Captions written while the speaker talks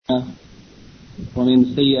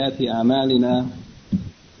ومن سيئات أعمالنا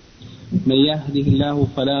من يهده الله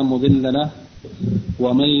فلا مضل له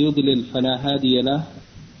ومن يضلل فلا هادي له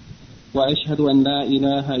وأشهد أن لا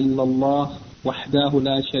إله إلا الله وحده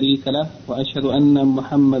لا شريك له وأشهد أن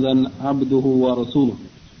محمدا عبده ورسوله.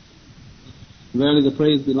 Verily the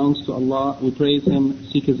praise belongs to Allah. We praise Him,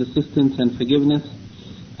 seek His assistance and forgiveness,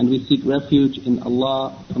 and we seek refuge in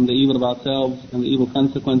Allah from the evil of ourselves and the evil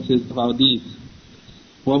consequences of our deeds.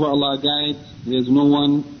 Whoever Allah guides, there is no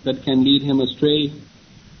one that can lead him astray,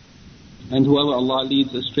 and whoever Allah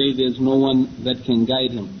leads astray, there is no one that can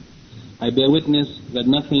guide him. I bear witness that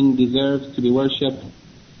nothing deserves to be worshipped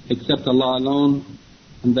except Allah alone,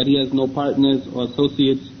 and that He has no partners or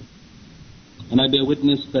associates. And I bear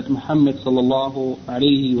witness that Muhammad sallallahu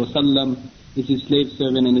alayhi wa sallam is His slave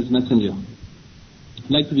servant and His messenger.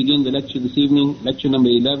 I'd like to begin the lecture this evening, lecture number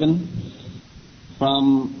 11,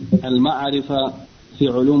 from Al-Ma'arifa fi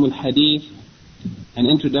Ulum al-Hadith, an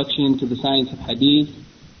introduction to the science of Hadith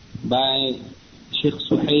by Sheikh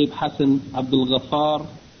Suhaib Hassan Abdul Ghaffar,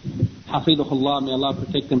 Hafidhullah, may Allah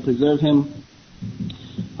protect and preserve him.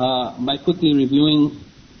 By quickly reviewing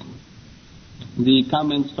the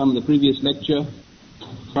comments from the previous lecture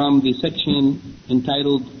from the section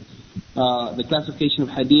entitled the classification of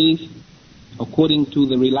Hadith according to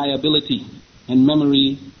the reliability and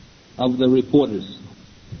memory of the reporters.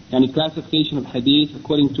 And the classification of Hadith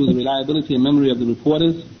according to the reliability and memory of the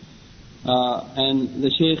reporters. And the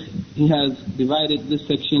Shaykh, he has divided this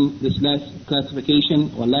section, this last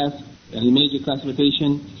classification, or last major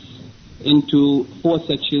classification, into 4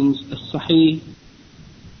 sections: Al-Sahih,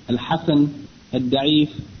 Al-Hasan,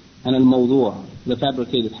 Al-Da'if, and Al-Mawdu', the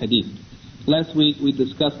fabricated Hadith. Last week we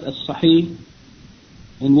discussed Al-Sahih,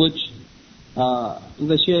 in which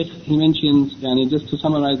the Shaykh, he mentions, just to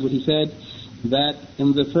summarize what he said, that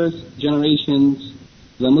in the first generations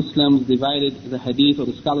the Muslims divided the Hadith, or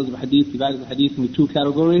the scholars of Hadith divided the Hadith into 2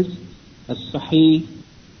 categories: Al-Sahih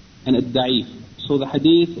and Al-Da'if. So the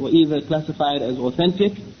Hadith were either classified as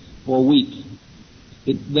authentic or weak.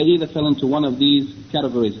 They either fell into one of these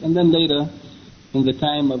categories. And then later, in the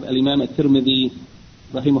time of Al-Imam At-Tirmidhi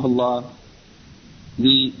rahimahullah,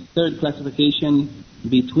 the third classification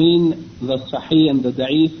between the Sahih and the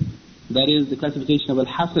Da'if, that is the classification of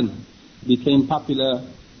Al-Hasan, became popular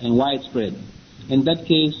and widespread. In that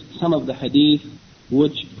case, some of the Hadith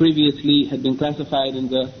which previously had been classified in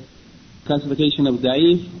the classification of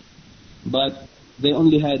Da'if, but they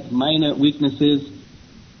only had minor weaknesses,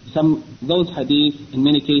 those Hadith in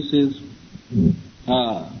many cases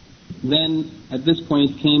then at this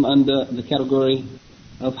point came under the category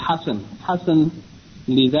of Hasan. Hasan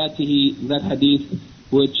lidatihi, that Hadith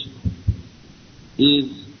which is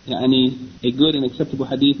a good and acceptable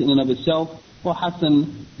Hadith in and of itself, or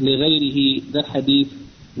Hasan lighayrihi, that Hadith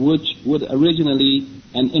which would originally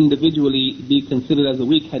and individually be considered as a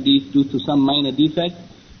weak Hadith due to some minor defect,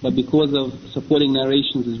 but because of supporting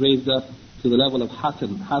narrations is raised up to the level of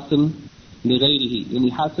Hasan. Hasan lighayrihi, yani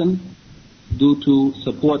Hasan due to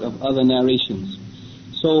support of other narrations.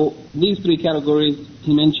 So these 3 categories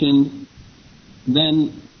he mentioned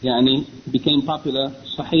then became popular: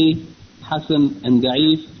 Sahih, Hasan, and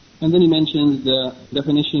Da'if. And then he mentions the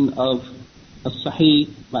definition of As-Sahih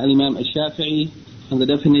by Imam Al-Shafi'i and the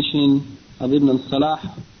definition of Ibn al-Salah.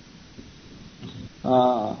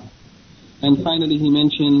 And finally he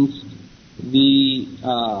mentions the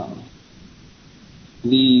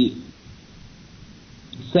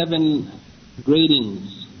 7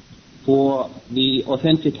 gradings for the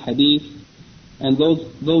authentic Hadith, and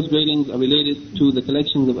those gradings are related to the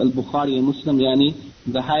collections of Al-Bukhari and Muslim,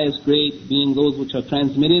 the highest grade being those which are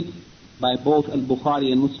transmitted by both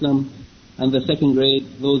Al-Bukhari and Muslim, and the second grade,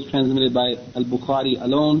 those transmitted by Al-Bukhari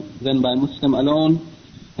alone, then by Muslim alone,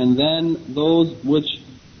 and then those which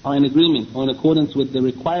are in agreement or in accordance with the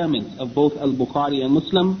requirements of both Al-Bukhari and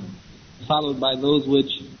Muslim, followed by those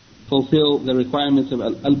which fulfill the requirements of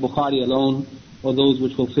Al-Bukhari alone, or those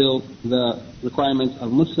which fulfill the requirements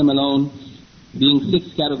of Muslim alone, being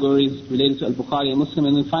 6 categories related to Al-Bukhari and Muslim.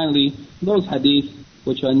 And then finally, those Hadith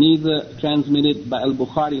which are neither transmitted by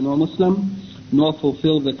Al-Bukhari nor Muslim, nor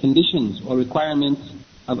fulfill the conditions or requirements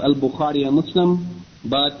of Al-Bukhari and Muslim,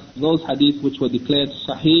 but those Hadith which were declared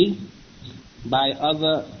Sahih by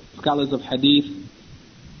other scholars of Hadith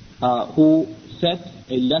who set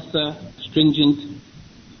a lesser stringent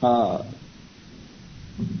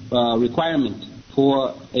requirement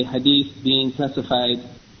for a Hadith being classified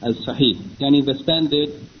as Sahih. The standard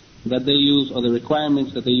that they use or the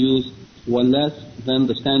requirements that they use were less than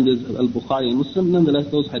the standards of Al-Bukhari and Muslim. Nonetheless,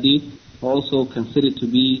 those Hadith are also considered to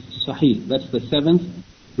be Sahih. That's the 7th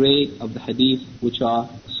grade of the hadith which are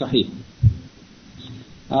sahih.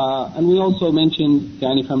 And we also mentioned,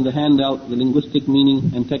 from the handout, the linguistic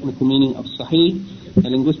meaning and technical meaning of sahih. The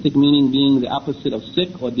linguistic meaning being the opposite of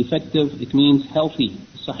sick or defective, it means healthy.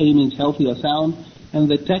 Sahih means healthy or sound. And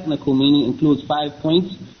the technical meaning includes 5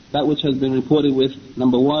 points. That which has been reported with,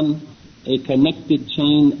 number 1, a connected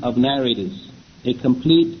chain of narrators. A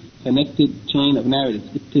complete connected chain of narrators.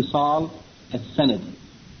 Ittisal as-sanad.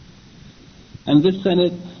 And this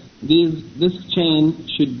sanad, this chain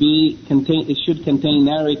should contain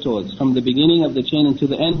narrators from the beginning of the chain until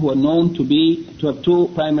the end who are known to have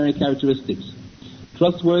 2 primary characteristics: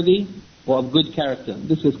 trustworthy or of good character.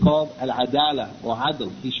 This is called al-adala or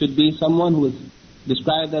adl. He should be someone who is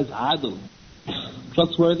described as adl,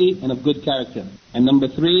 trustworthy and of good character. And number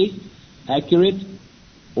 3, accurate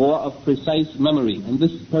or of precise memory. And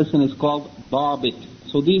this person is called dabit.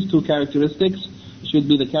 So these 2 characteristics should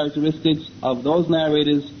be the characteristics of those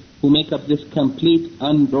narrators who make up this complete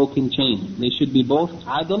unbroken chain. They should be both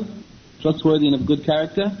adl, trustworthy and of good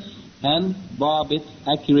character, and dabit,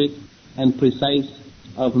 accurate and precise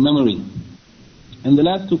of memory. And the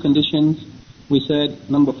last 2 conditions, we said,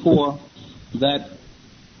 number 4, that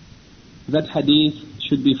hadith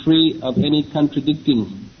should be free of any contradiction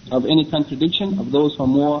of those who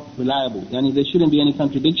are more reliable. Yani there shouldn't be any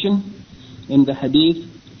contradiction in the hadith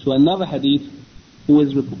to another hadith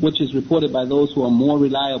which is reported by those who are more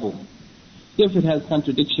reliable. If it has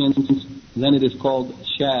contradictions, then it is called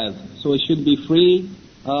shaz. So it should be free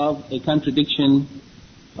of a contradiction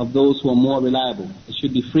of those who are more reliable. It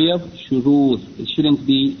should be free of shuruz. It shouldn't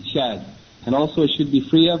be shaz. And also it should be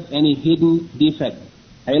free of any hidden defect.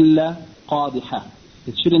 Illa qadiha.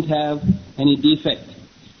 It shouldn't have any defect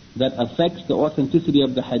that affects the authenticity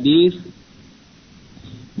of the hadith,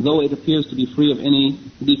 though it appears to be free of any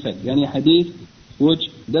defect. Yani a hadith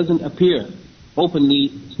which doesn't appear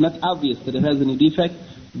openly, it's not obvious that it has any defect,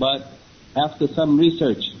 but after some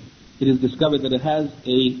research it is discovered that it has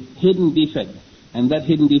a hidden defect, and that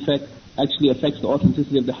hidden defect actually affects the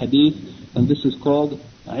authenticity of the hadith, and this is called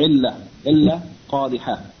illa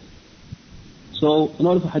qadiha. So in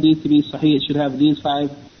order for hadith to be sahih, it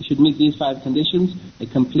should meet these 5 conditions: a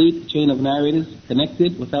complete chain of narrators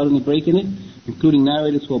connected without any break in it, including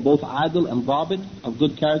narrators who are both adl and dabit, of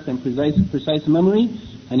good character and precise memory,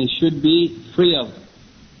 and it should be free of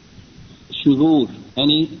shudhur,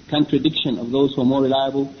 any contradiction of those who are more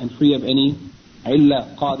reliable, and free of any illa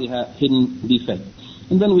qadiha, hidden defect.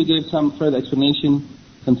 And then we gave some further explanation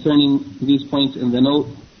concerning these points in the note.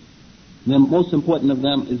 The most important of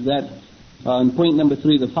them is that in point number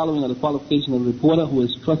 3, the following are the qualifications of a reporter who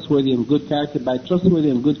is trustworthy and good character. By trustworthy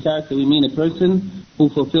and good character, we mean a person who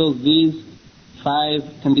fulfills these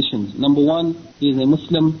 5 conditions. Number 1, he is a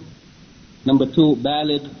Muslim. Number 2,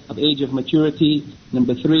 baligh, of age of maturity.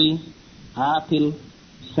 Number 3, aqil,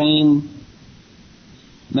 sane.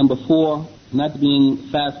 Number 4, not being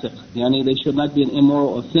fasiq, yani they should not be an immoral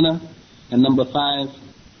or sinner. And number 5,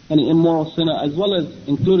 any immoral sinner, as well as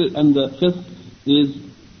included in the 5th is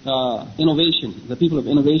innovation. The people of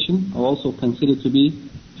innovation are also considered to be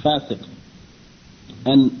fasiq.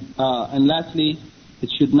 And lastly, it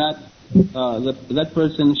should not that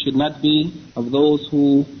person should not be of those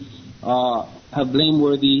who have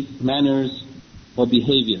blameworthy manners or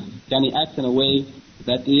behavior. Can he act in a way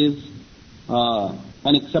that is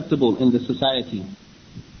unacceptable in the society?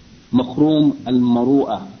 Makhroom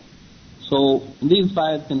al-maru'a. So these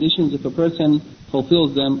 5 conditions, if a person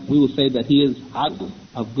fulfills them, we will say that he is adl,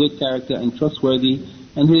 of good character and trustworthy,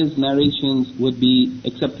 and his narrations would be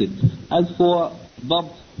accepted. As for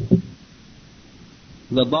dabt,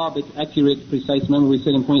 the dabit, accurate, precise memory, we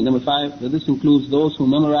said in point number 5 that this includes those who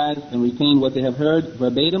memorize and retain what they have heard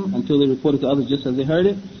verbatim until they report it to others just as they heard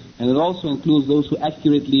it, and it also includes those who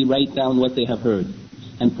accurately write down what they have heard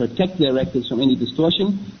and protect their records from any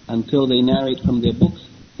distortion until they narrate from their books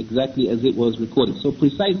exactly as it was recorded. So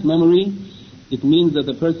precise memory, it means that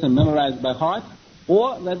the person memorized by heart,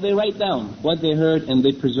 or that they write down what they heard and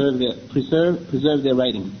they preserve their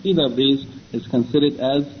writing. Either of these is considered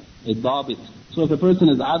as a dabit. So if a person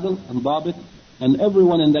is adl and dabit, and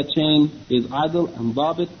everyone in that chain is adl and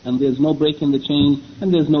dabit, and there's no break in the chain,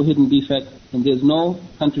 and there's no hidden defect, and there's no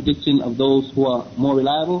contradiction of those who are more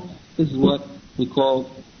reliable, this is what we call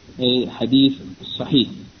a hadith sahih.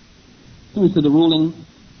 So the ruling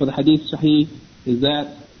for the hadith sahih is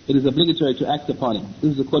that it is obligatory to act upon it.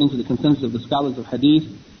 This is according to the consensus of the scholars of hadith,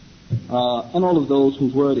 and all of those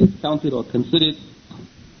whose word is counted or considered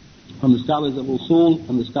from the scholars of usul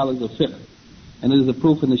and the scholars of fiqh. And it is a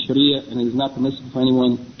proof in the sharia, and it is not permissible for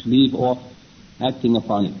anyone to leave off acting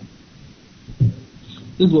upon it.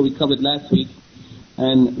 This is what we covered last week.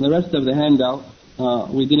 And the rest of the handout,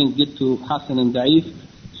 we didn't get to Hasan and Da'if,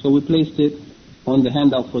 so we placed it on the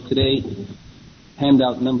handout for today,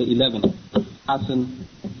 handout number 11, Hasan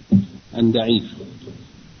and Da'if.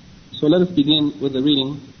 So let us begin with the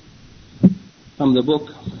reading from the book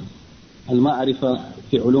Al-Ma'rifah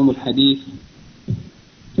fi Ulum al-Hadith,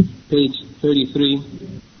 page 33,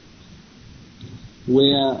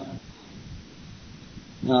 where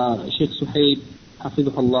Sheikh Suhaib,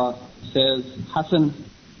 Hafidhullah, says, Hasan.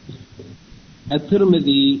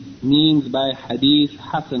 At-Tirmidhi means by hadith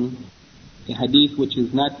Hasan, a hadith which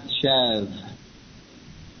is not shadh.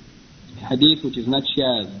 A hadith which is not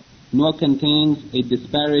shadh, nor contains a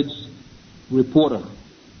disparaged reporter,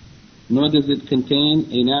 nor does it contain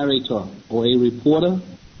a narrator or a reporter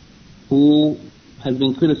who has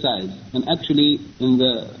been criticized. And actually, in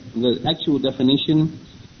the actual definition,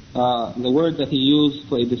 the word that he used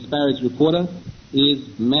for a disparaged reporter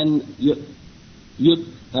is man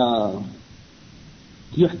yuhtam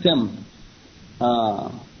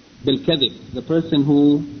bil-kadhib, the person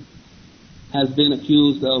who has been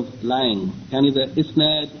accused of lying. Yani the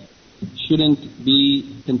isnad shouldn't be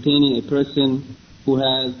containing a person who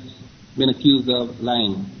has been accused of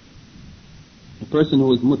lying. A person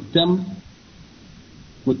who is muttaham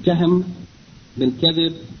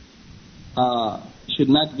bil-kadhib should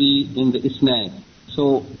not be in the isnad.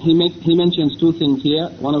 So he mentions two things here.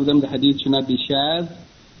 One of them, the hadith should not be shadh.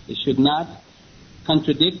 It should not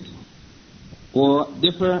contradict or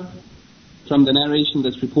differ from the narration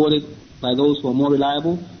that's reported by those who are more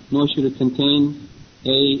reliable, nor should it contain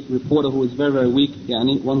a reporter who is very, very weak,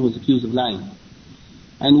 yani one who is accused of lying,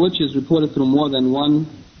 and which is reported through more than one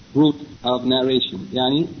route of narration.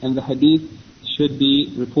 And the hadith should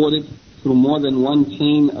be reported through more than one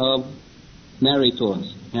chain of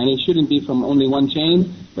narrators. And it shouldn't be from only one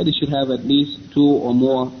chain, but it should have at least two or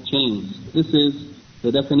more chains. This is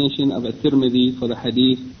the definition of At-Tirmidhi for the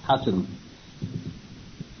hadith Hasan.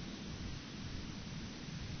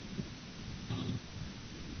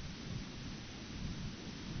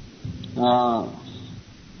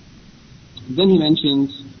 Then he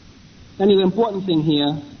mentions, and the important thing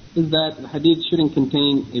here is that the hadith shouldn't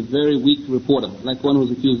contain a very weak reporter, like one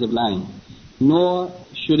who's accused of lying, nor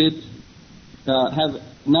should it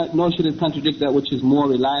nor should it contradict that which is more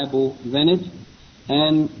reliable than it,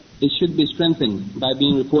 and it should be strengthened by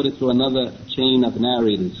being reported through another chain of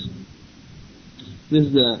narrators. This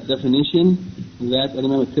is the definition that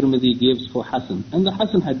Imam al-Tirmidhi gives for Hasan. And the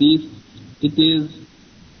Hasan hadith, it is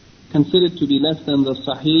considered to be less than the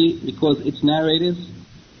Sahih because its narrators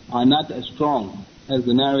are not as strong as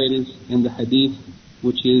the narrators in the hadith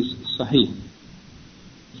which is Sahih.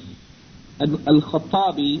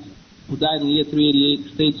 Al-Khattabi, who died in the year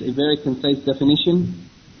 388, states a very concise definition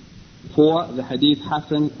for the hadith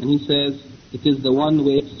Hasan, and he says, it is the one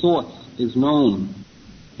where its source is known.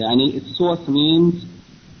 Yani its source means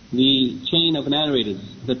the chain of narrators,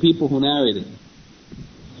 the people who narrated.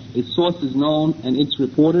 Its source is known and its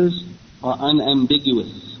reporters are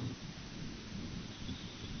unambiguous.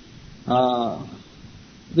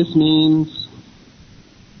 This means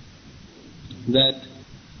that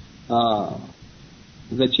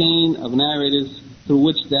the chain of narrators through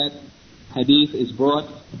which that hadith is brought,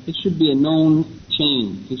 it should be a known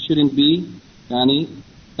chain. It shouldn't be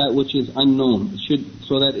that which is unknown. It should,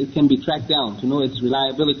 so that it can be tracked down to know its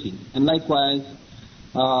reliability. And likewise,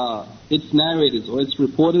 its narrators or its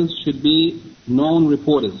reporters should be known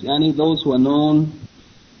reporters, those who are known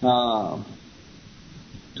to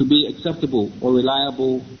be acceptable or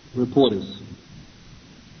reliable reporters.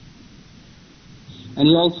 And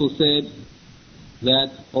he also said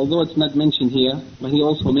that, although it's not mentioned here, but he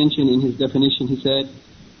also mentioned in his definition, he said,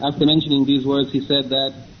 after mentioning these words, he said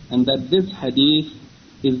that, and that this hadith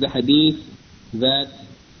is the hadith that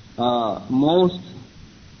most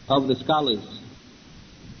of the scholars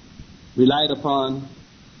relied upon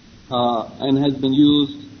and has been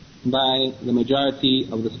used by the majority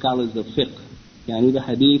of the scholars of fiqh. Yani the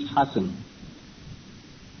hadith Hasan.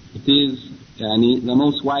 It is the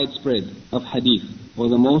most widespread of hadith, or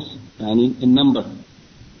the most in number.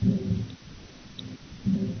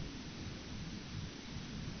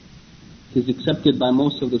 It is accepted by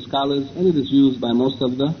most of the scholars, and it is used by most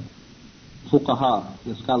of the fuqaha,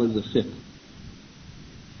 the scholars of fiqh.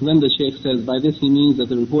 Then the Shaykh says, by this he means that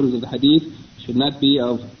the reporters of the hadith should not be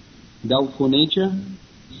of doubtful nature,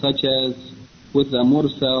 such as with the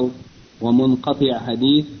mursal or munqati'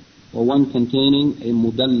 hadith, or one containing a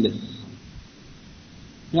mudallis.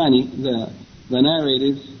 The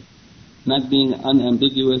narrators not being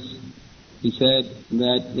unambiguous, he said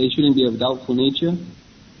that they shouldn't be of doubtful nature,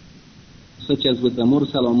 such as with the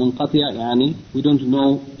mursal or munqati', we don't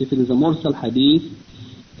know if it is a mursal hadith.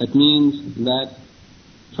 That means that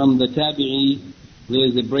from the tabi'i there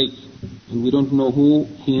is a break, and we don't know who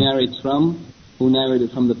he narrates from, who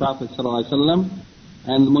narrated from the Prophet ﷺ.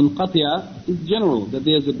 And munqati' is general, that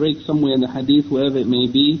there is a break somewhere in the hadith, wherever it may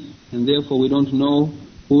be, and therefore we don't know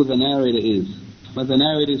who the narrator is. But the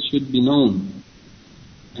narrator should be known.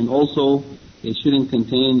 And also, it shouldn't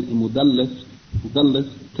contain a mudallis. Mudallis,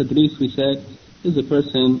 tadris, we said, is a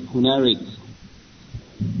person who narrates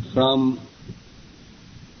from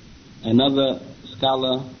another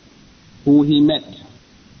scholar who he met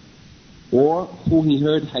or who he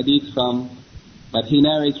heard hadith from, but he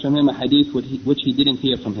narrates from him a hadith which he didn't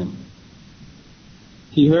hear from him.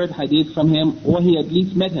 He heard hadith from him, or he at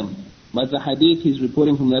least met him, but the hadith he's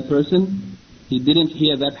reporting from that person, he didn't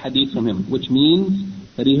hear that hadith from him, which means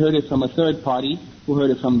that he heard it from a third party who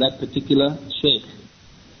heard it from that particular sheikh.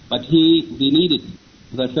 But he deleted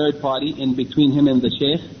the third party in between him and the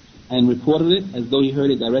sheikh and reported it as though he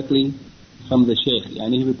heard it directly from the sheikh.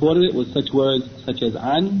 And he reported it with such words such as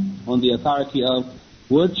an, on the authority of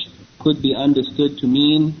which could be understood to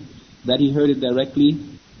mean that he heard it directly,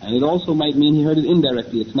 and it also might mean he heard it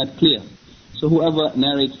indirectly. It's not clear. So whoever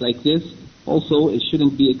narrates like this, also it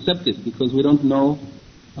shouldn't be accepted, because we don't know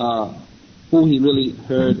who he really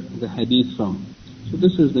heard the hadith from. So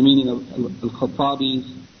this is the meaning of Al-Khattabi's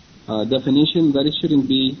definition, that it shouldn't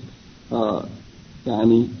be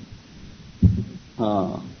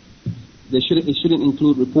it shouldn't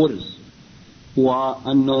include reporters who are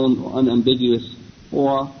unknown or unambiguous,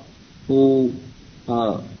 or who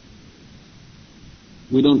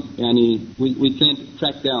we can't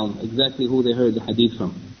track down exactly who they heard the hadith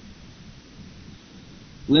from.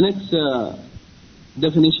 The next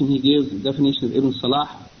definition he gives, the definition of Ibn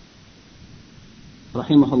Salah,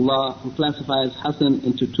 rahimahullah, who classifies Hasan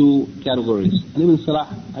into two categories. And Ibn Salah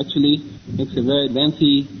actually makes a very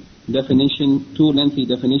lengthy definition, two lengthy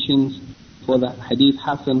definitions for the hadith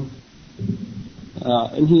Hasan.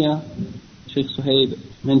 And here, Shaykh Suhaib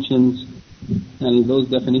mentions those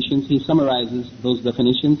definitions. He summarizes those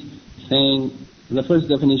definitions, saying the first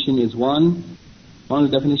definition is one of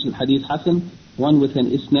the definitions of hadith Hasan, one with an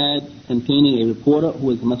isnad containing a reporter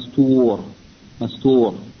who is mastur.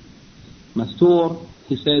 Mastur,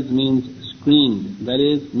 he says, means screened. That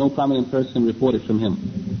is, no prominent person reported from him.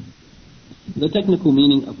 The technical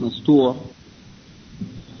meaning of mastur,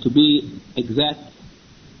 to be exact,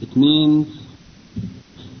 it means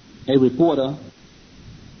a reporter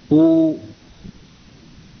who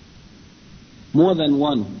more than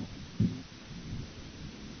one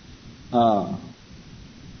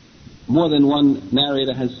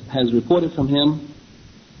narrator has reported from him,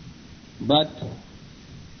 but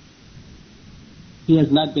he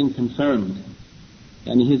has not been confirmed,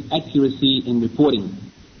 and his accuracy in reporting,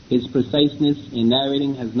 his preciseness in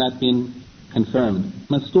narrating has not been confirmed.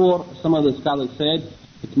 Mastur, some of the scholars said,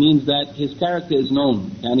 it means that his character is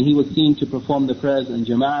known, and he was seen to perform the prayers in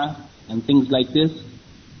jama'ah and things like this.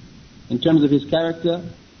 In terms of his character,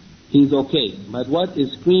 he's okay. But what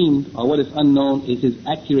is screened, or what is unknown, is his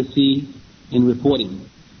accuracy in reporting.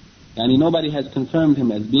 And nobody has confirmed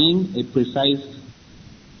him as being a precise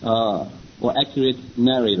or accurate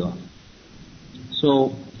narrator.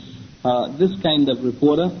 So this kind of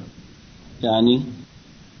reporter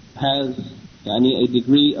has a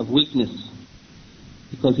degree of weakness,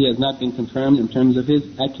 because he has not been confirmed in terms of his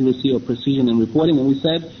accuracy or precision in reporting. And we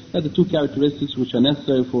said that the two characteristics which are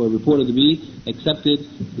necessary for a reporter to be accepted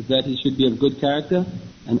is that he should be of good character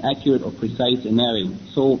and accurate or precise in narrating.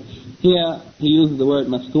 So here he uses the word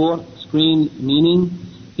mastur, screened, meaning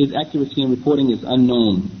his accuracy in reporting is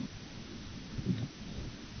unknown.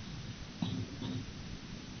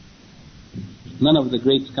 None of the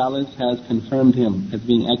great scholars has confirmed him as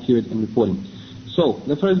being accurate in reporting. So,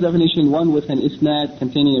 the first definition, one with an isnad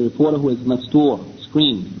containing a reporter who is mastur,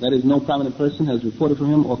 screened. That is, no prominent person has reported from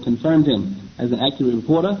him or confirmed him as an accurate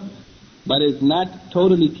reporter, but is not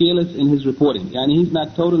totally careless in his reporting. He's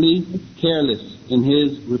not totally careless in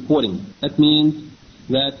his reporting. That means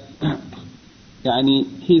that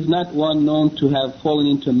he's not one known to have fallen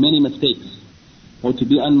into many mistakes, or to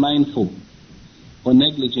be unmindful, or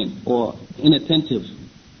negligent, or inattentive.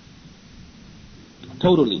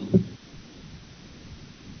 Totally.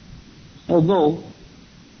 Although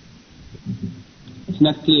it's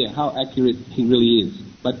not clear how accurate he really is.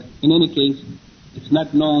 But in any case, it's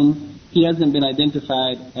not known, he hasn't been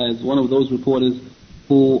identified as one of those reporters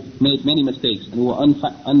who made many mistakes and who were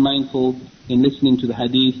unmindful in listening to the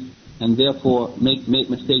hadith, and therefore make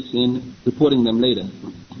mistakes in reporting them later.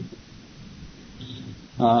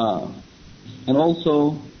 And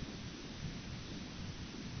also,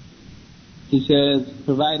 he says,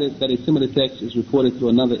 provided that a similar text is reported through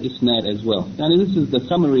another isnad as well. And this is the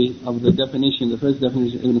summary of the definition, the first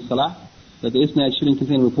definition of Ibn Salah, that the isnad shouldn't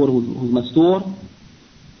contain a reporter who's mastur,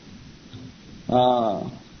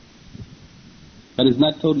 but is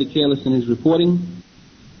not totally careless in his reporting.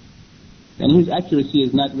 And his accuracy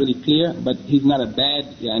is not really clear, but he's not a bad,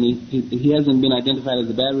 he hasn't been identified as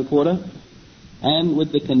a bad reporter. And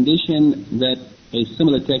with the condition that a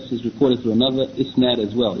similar text is reported through another isnad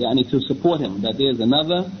as well. To support him, that there's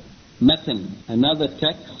another matan, another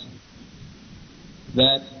text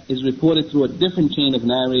that is reported through a different chain of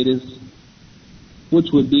narrators,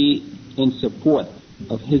 which would be in support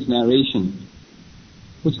of his narration,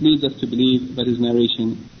 which leads us to believe that his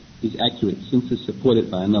narration is accurate, since it's supported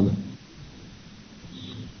by another.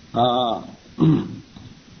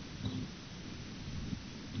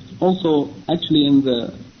 Also, actually in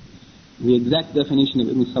the exact definition of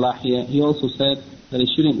Ibn Salah here, he also said that it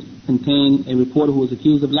shouldn't contain a reporter who is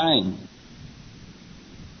accused of lying.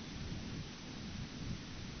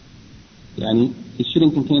 It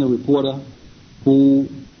shouldn't contain a reporter who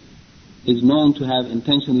is known to have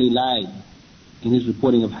intentionally lied in his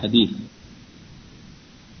reporting of hadith.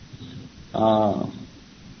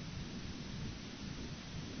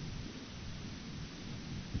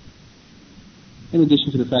 In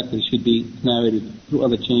addition to the fact that it should be narrated through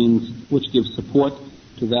other chains which give support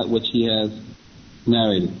to that which he has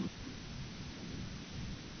narrated.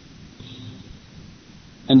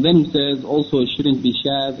 And then he says also it shouldn't be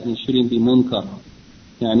shadh and it shouldn't be munkar.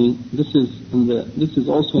 This is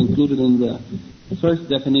also included in the first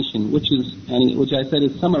definition, which I said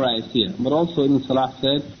is summarized here. But also Ibn Salah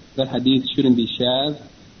said that hadith shouldn't be shadh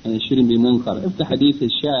and it shouldn't be munkar. If the hadith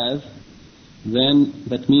is shadh, then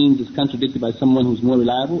that means it's contradicted by someone who's more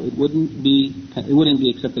reliable. It wouldn't be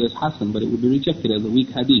accepted as hasan, but it would be rejected as a weak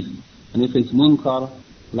hadith. And if it's munkar,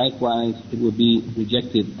 likewise, it would be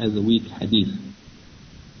rejected as a weak hadith.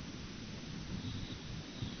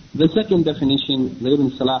 The second definition that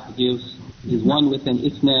Ibn Salah gives is one with an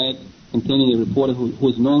isnad containing a reporter who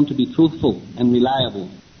is known to be truthful and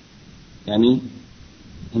reliable. And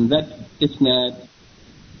that isnad,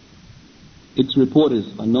 its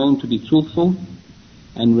reporters are known to be truthful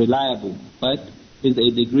and reliable, but is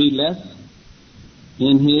a degree less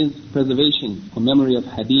in his preservation or memory of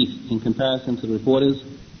hadith in comparison to the reporters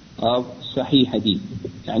of Sahih hadith.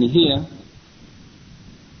 Here,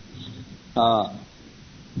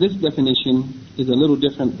 this definition is a little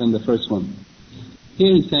different than the first one.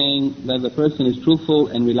 Here he's saying that the person is truthful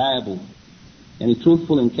and reliable, and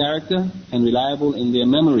truthful in character and reliable in their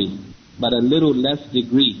memory, but a little less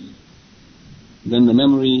degree than the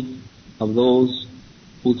memory of those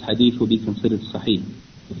whose hadith will be considered sahih.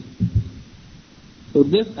 So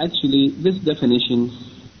this definition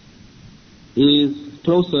is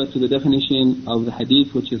closer to the definition of the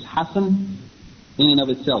hadith which is hasan in and of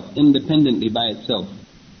itself, independently by itself.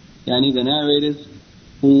 The narrators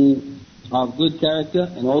who are of good character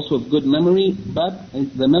and also of good memory, but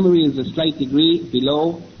the memory is a slight degree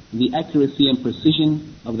below the accuracy and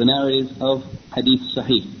precision of the narrators of hadith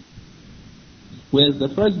sahih. Whereas the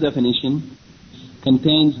first definition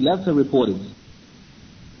contains lesser reporters,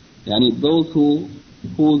 those who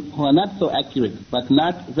are not so accurate, but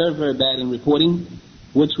not very, very bad in reporting,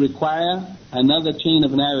 which require another chain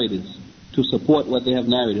of narrators to support what they have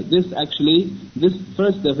narrated. This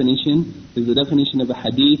first definition is the definition of a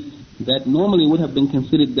hadith that normally would have been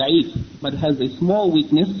considered da'if, but has a small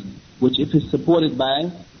weakness, which if it's supported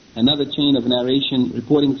by another chain of narration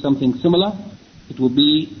reporting something similar, it will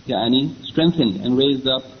be strengthened and raised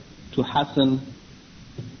up to hasan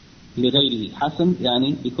lighayrihi. Hasan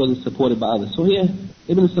because it's supported by others. So here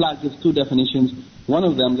Ibn Salah gives two definitions. One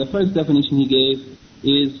of them, the first definition he gave,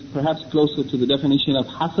 is perhaps closer to the definition of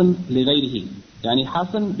hasan lighayrihi.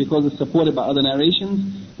 Hasan because it's supported by other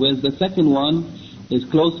narrations, whereas the second one is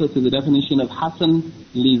closer to the definition of hasan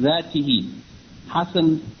li dhatihi.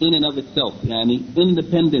 Hasan in and of itself,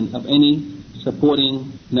 independent of any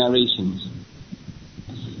supporting narrations.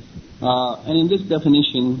 And in this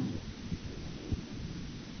definition,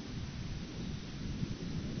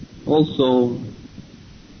 also,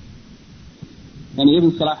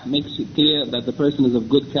 Ibn Salah makes it clear that the person is of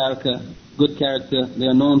good character. They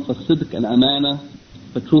are known for sidq and amana,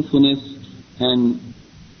 for truthfulness and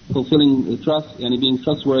fulfilling the trust, being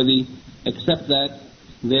trustworthy, except that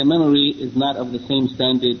their memory is not of the same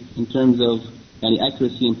standard in terms of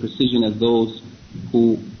accuracy and precision as those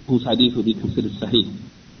whose hadith would be considered sahih.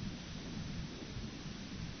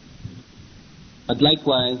 But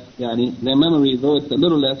likewise, their memory, though it's a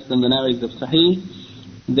little less than the narrators of sahih,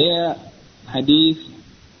 their hadith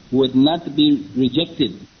would not be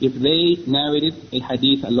rejected if they narrated a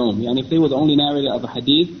hadith alone. And if they were the only narrator of a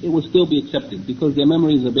hadith, it would still be accepted because their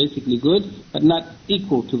memories are basically good, but not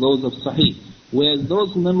equal to those of Sahih. Whereas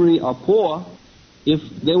those whose memory are poor, if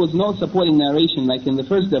there was no supporting narration, like in the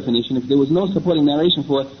first definition, if there was no supporting narration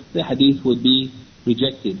for it, the hadith would be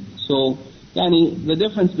rejected. So, the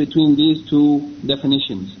difference between these two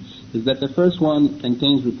definitions is that the first one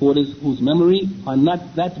contains reporters whose memory are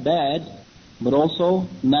not that bad, but also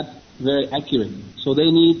not very accurate. So they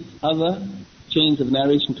need other chains of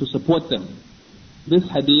narration to support them. This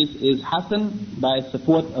hadith is Hasan by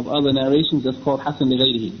support of other narrations. That's called Hasan li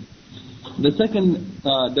ghayrihi. The second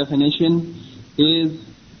definition is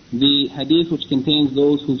the hadith which contains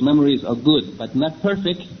those whose memories are good, but not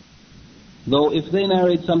perfect. Though if they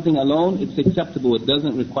narrate something alone, it's acceptable. It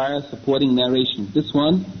doesn't require supporting narration. This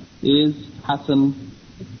one is Hasan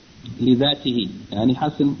li dhatihi, yani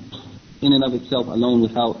Hasan in and of itself alone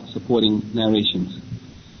without supporting narrations.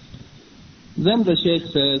 Then the Shaykh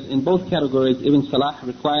says, in both categories, Ibn Salah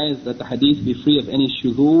requires that the hadith be free of any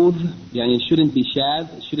shuhud, yani it shouldn't be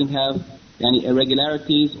shadh, it shouldn't have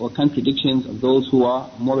irregularities or contradictions of those who are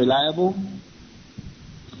more reliable.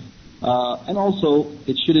 And also,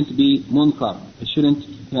 it shouldn't be munkar. It shouldn't,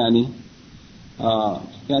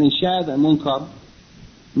 shadh and munkar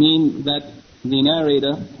mean that the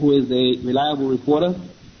narrator, who is a reliable reporter,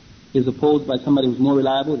 is opposed by somebody who's more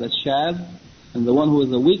reliable, that's shadh, and the one who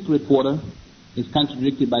is a weak reporter is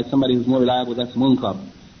contradicted by somebody who's more reliable, that's munkar.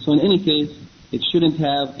 So in any case, it shouldn't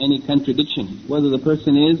have any contradiction. Whether the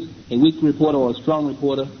person is a weak reporter or a strong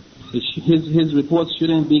reporter, his reports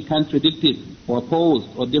shouldn't be contradicted or opposed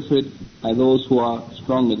or differed by those who are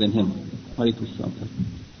stronger than him.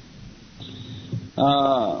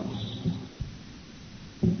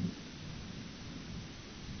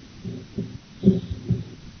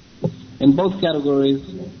 In both categories,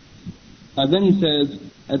 then he says,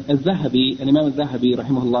 Al-Zahabi, and Imam Al-Zahabi,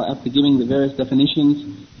 rahimahullah, after giving the various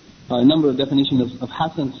definitions, a number of definitions of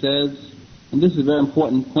Hasan, says, and this is a very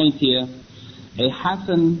important point here, a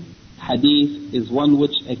Hasan hadith is one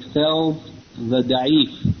which excels the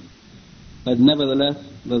da'if, but nevertheless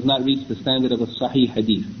does not reach the standard of a Sahih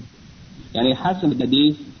hadith. And a Hasan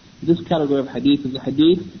hadith, this category of hadith is a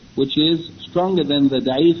hadith which is stronger than the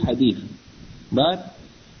da'if hadith, but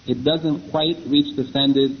it doesn't quite reach the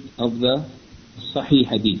standard of the Sahih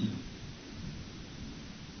hadith.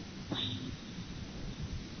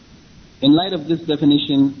 In light of this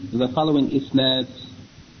definition, the following isnads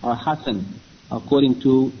are Hasan, according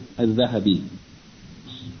to Al-Zahabi.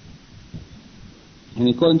 And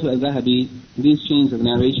according to Al-Zahabi, these chains of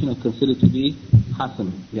narration are considered to be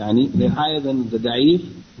Hasan. They're higher than the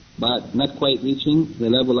Da'if, but not quite reaching the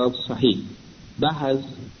level of Sahih. Bahaz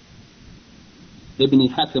Ibn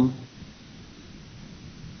Hakim,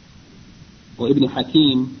 or Ibn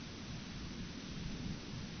Hakim,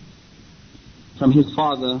 from his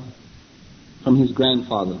father, from his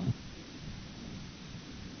grandfather.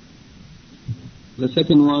 The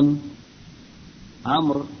second one,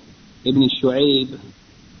 Amr ibn Shu'aib,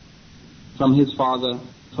 from his father,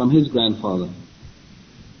 from his grandfather.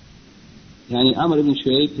 Amr ibn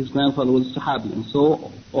Shu'aib, his grandfather was a Sahabi, and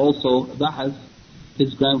so also Bahaz,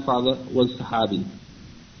 his grandfather was Sahabi,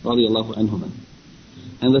 radiyallahu anhum.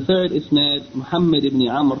 And the third isnad, Muhammad ibn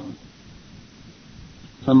Amr,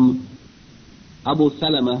 from Abu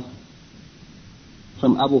Salama,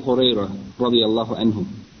 from Abu Hurairah, radiyallahu anhu.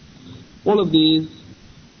 All of these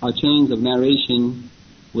are chains of narration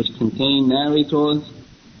which contain narrators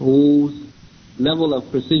whose level of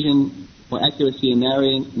precision or accuracy in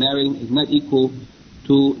narrating is not equal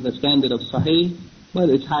to the standard of Sahih, but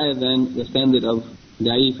it's higher than the standard of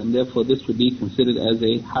Da'if, and therefore this would be considered as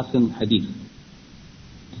a Hasan hadith.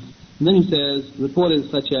 And then he says, reporters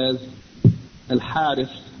such as Al-Harith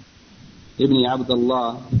ibn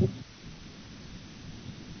Abdullah,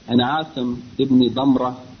 and Asim ibn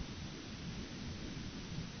Damrah,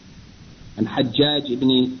 and Hajjaj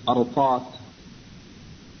ibn Arafat,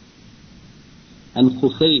 and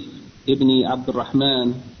Khusayf ibn Abdul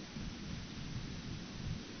Rahman,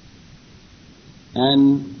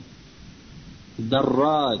 and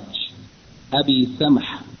Darraj Abi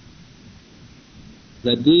Samh,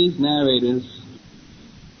 that these narrators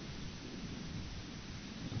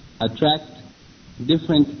attract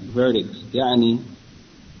different verdicts.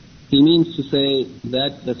 He means to say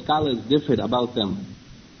that the scholars differed about them,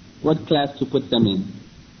 what class to put them in.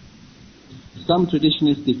 Some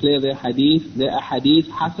traditionalists declare their hadith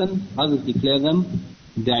Hasan, others declare them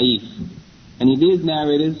Da'if. And these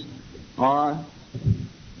narrators are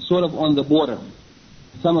sort of on the border.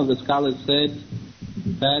 Some of the scholars said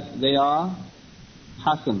that they are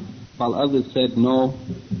Hasan, while others said no,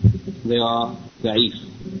 they are da'if.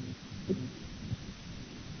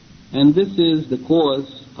 And this is the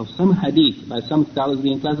cause of some hadith by some scholars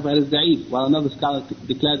being classified as da'if, while another scholar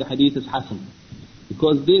declared the hadith as hasan.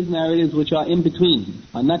 Because these narrators which are in between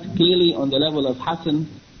are not clearly on the level of hasan,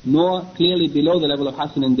 nor clearly below the level of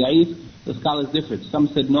hasan and da'if, the scholars differed. Some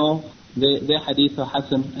said no, their hadith are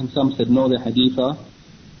hasan, and some said no, their hadith are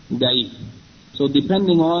da'if. So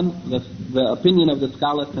depending on the opinion of the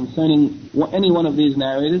scholar concerning any one of these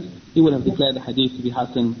narrators, he would have declared the hadith to be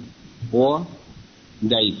hasan or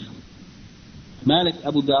da'if. Malik,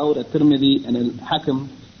 Abu Dawud, At-Tirmidhi and Al-Hakim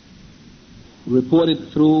reported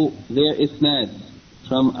through their isnad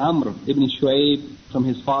from Amr ibn Shu'ayb, from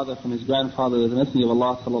his father, from his grandfather, the Messenger of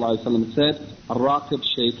Allah sallallahu alaihi wasallam said, "Al-Raqib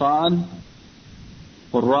shaytan,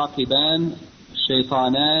 wal-Raqiban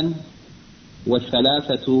shaytanan,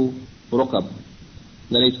 wal-thalathatu ruqab."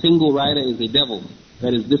 That a single rider is a devil,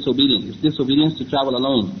 that is disobedient. It's disobedience to travel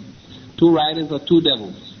alone. 2 riders are 2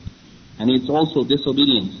 devils, and it's also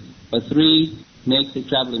disobedience. But 3 makes a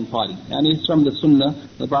traveling party. And it's from the Sunnah,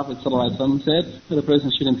 the Prophet ﷺ said that a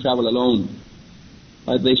person shouldn't travel alone,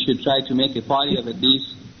 but they should try to make a party of at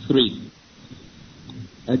least 3.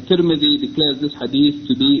 At-Tirmidhi declares this hadith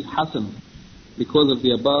to be hasan because of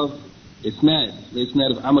the above isnad, the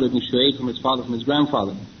isnad of Amr ibn Shu'ayb from his father, from his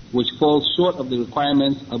grandfather, which falls short of the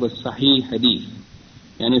requirements of a sahih hadith.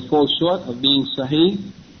 And it falls short of being sahih,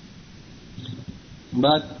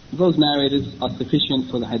 but those narrators are sufficient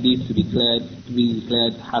for the hadith to be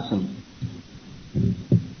declared hasan.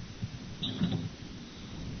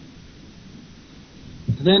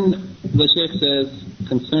 Then the Shaykh says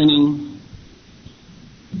concerning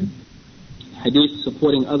hadith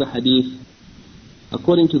supporting other hadith,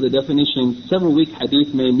 according to the definition, several weak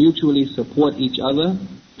hadith may mutually support each other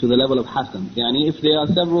to the level of hasan. Yani if there are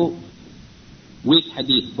several weak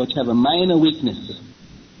hadith which have a minor weakness,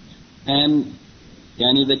 and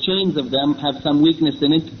the chains of them have some weakness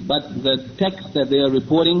in it, but the text that they are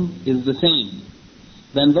reporting is the same,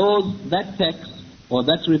 then that text or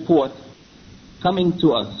that report coming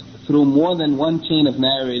to us through more than one chain of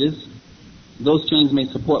narrators, those chains may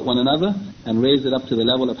support one another and raise it up to the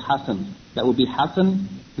level of hasan. That would be hasan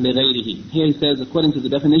li ghayrihi. Here he says, according to the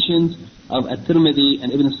definitions of At-Tirmidhi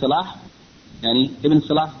and Ibn Salah, Ibn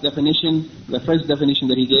Salah's definition, the first definition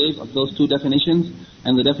that he gave of those 2 definitions,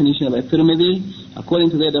 and the definition of At-Tirmidhi,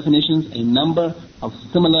 according to their definitions, a number of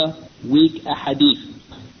similar weak ahadith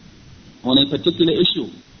on a particular issue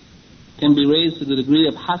can be raised to the degree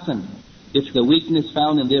of hasan if the weakness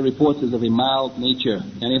found in their reports is of a mild nature.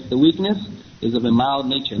 And if the weakness is of a mild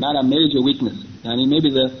nature, not a major weakness.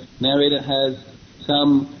 Maybe the narrator has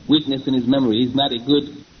some weakness in his memory. He's not a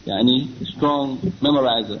good, strong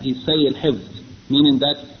memorizer. He's sayy al-hifz, meaning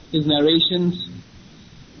that his narrations,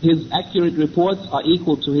 his accurate reports are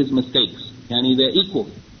equal to his mistakes. They're equal.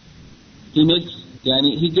 He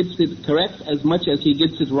gets it correct as much as he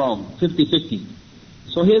gets it wrong, 50-50.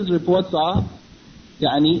 So his reports are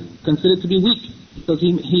considered to be weak, because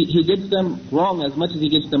he gets them wrong as much as he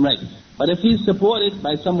gets them right. But if he's supported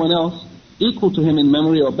by someone else equal to him in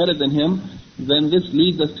memory or better than him, then this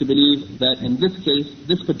leads us to believe that in this case,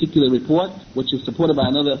 this particular report, which is supported by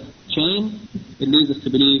another chain, it leads us to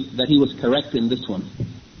believe that he was correct in this one.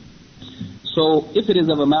 So if it is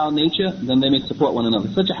of a mild nature, then they may support one another.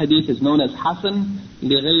 Such a hadith is known as hasan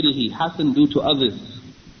li ghayrihi, hasan due to others,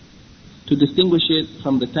 to distinguish it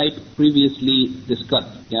from the type previously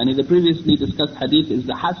discussed. The previously discussed hadith is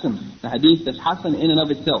the hasan, the hadith that's hasan in and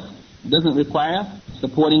of itself. It doesn't require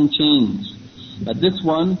supporting chains. But this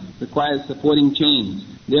one requires supporting chains.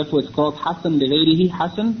 Therefore it's called hasan li ghayrihi,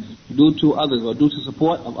 hasan due to others, or due to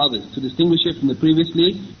support of others, to distinguish it from the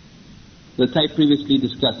type previously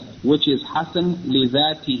discussed, which is hasan li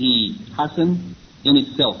dhatihi, hasan in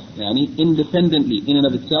itself, independently, in and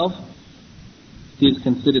of itself, is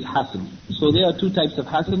considered hasan. So there are 2 types of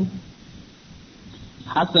hasan.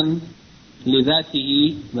 Hasan li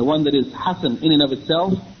dhatihi, the one that is hasan in and of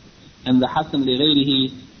itself, and the hasan li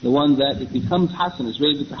ghayrihi, the one that it becomes hasan, is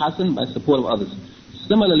raised to hasan by support of others.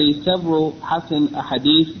 Similarly, several hasan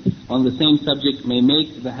ahadith on the same subject may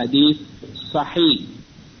make the hadith sahih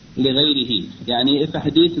li ghayrihi. If a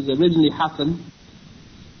hadith is originally hasan,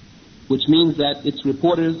 which means that its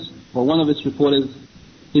reporters, or one of its reporters,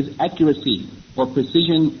 his accuracy or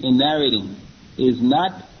precision in narrating is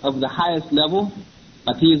not of the highest level,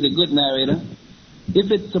 but he is a good narrator. If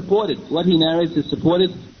it's supported, what he narrates is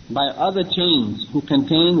supported by other chains who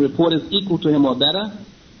contain reporters equal to him or better,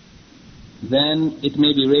 then it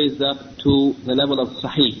may be raised up to the level of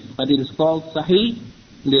sahih. But it is called sahih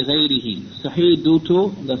لغيره. Sahih due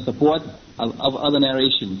to the support of other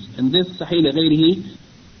narrations. And this Sahih لغيره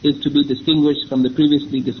is to be distinguished from the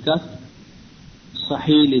previously discussed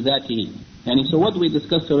Sahih لذاته. And so what we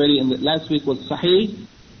discussed already in the last week was Sahih,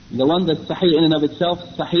 the one that's Sahih in and of itself,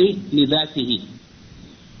 Sahih لذاته.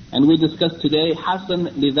 And we discussed today Hasan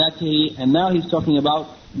لذاته, and now he's talking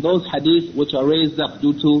about those hadith which are raised up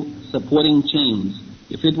due to supporting chains.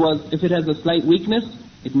 If it has a slight weakness,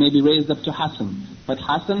 it may be raised up to Hasan. But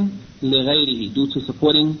Hasan لغيره, due to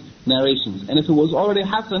supporting narrations. And if it was already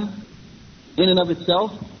Hasan in and of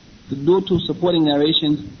itself, due to supporting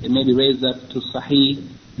narrations, it may be raised up to Sahih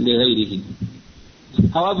لغيره.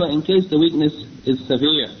 However, in case the weakness is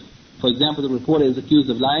severe, for example, the reporter is accused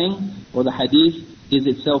of lying, or the hadith is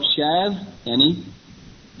itself shadh, yani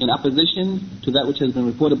in opposition to that which has been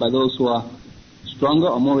reported by those who are stronger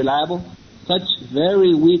or more reliable, such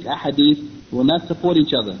very weak ahadith will not support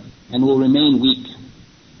each other and will remain weak.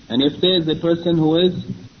 And if there is a person who is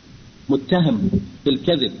muttaham bil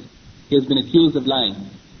kadhib, he has been accused of lying,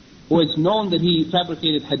 or it's known that he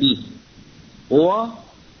fabricated hadith, or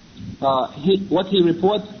what he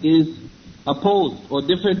reports is opposed or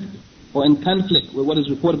different or in conflict with what is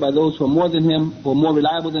reported by those who are more than him, who are more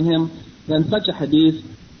reliable than him, then such a hadith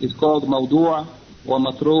is called mawdu' or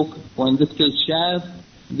matruk, or in this case shadh.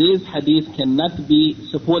 These hadith cannot be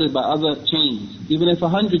supported by other chains. Even if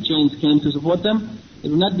 100 chains came to support them, it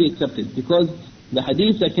will not be accepted, because the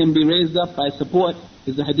hadith that can be raised up by support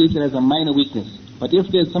is the hadith that has a minor weakness. But if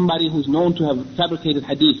there's somebody who's known to have fabricated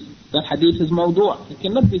hadith, that hadith is mawdu', it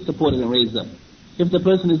cannot be supported and raised up. If the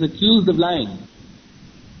person is accused of lying,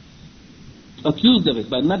 accused of it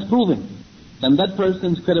but not proven, then that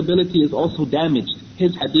person's credibility is also damaged.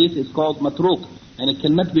 His hadith is called matruk, and it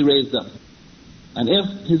cannot be raised up. And if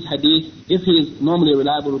his hadith, if he is normally a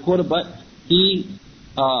reliable reporter, but he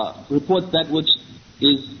reports that which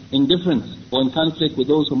is in difference or in conflict with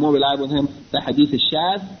those who are more reliable than him, that hadith is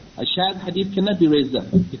shadh. A shadh hadith cannot be raised up,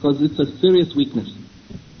 because it's a serious weakness.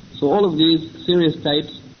 So all of these serious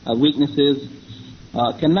types of weaknesses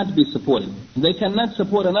cannot be supported. They cannot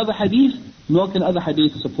support another hadith, nor can other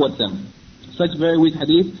hadith support them. Such very weak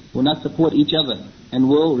hadith will not support each other and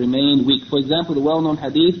will remain weak. For example, the well-known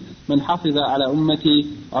hadith, من حفظ على أمتي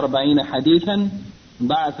 40 حديثا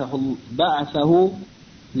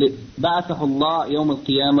بعثه الله يوم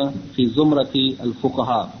القيامة في زمرة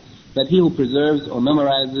الفقهاء. That he who preserves or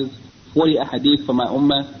memorizes 40 ahadith for my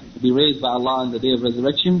ummah will be raised by Allah on the day of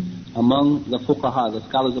resurrection among the fuqaha, the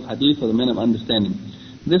scholars of hadith, or the men of understanding.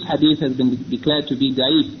 This hadith has been declared to be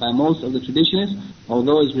da'if by most of the traditionists,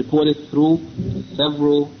 although it is reported through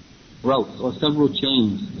several routes or several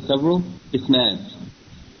chains, several isnads.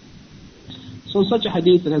 So such a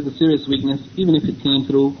hadith that has a serious weakness, even if it came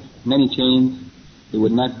through many chains, it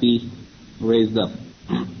would not be raised up.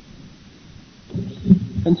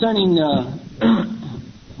 Concerning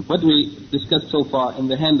what we discussed so far in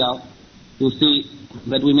the handout, you'll see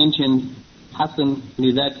that we mentioned Hasan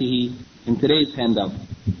lidatihi in today's handout.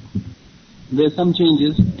 There are some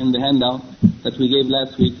changes in the handout that we gave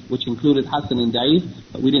last week, which included Hasan and Da'if,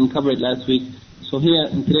 but we didn't cover it last week. So here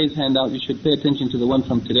in today's handout, you should pay attention to the one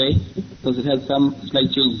from today, because it has some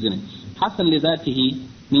slight changes in it. Hasan lidatihi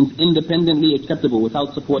means independently acceptable,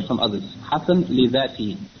 without support from others. Hasan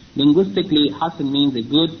lidatihi. Linguistically, Hasan means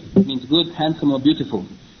good, handsome, or beautiful.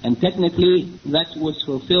 And technically, that which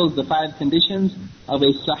fulfills the 5 conditions of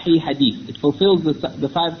a Sahih Hadith. It fulfills the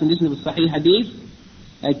 5 conditions of a Sahih Hadith,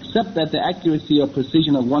 except that the accuracy or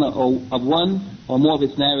precision of one or more of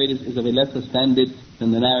its narrators is of a lesser standard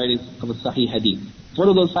than the narrators of a Sahih Hadith. What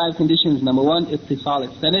are those 5 conditions? Number 1, ittisal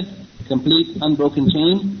al-sanad, complete, unbroken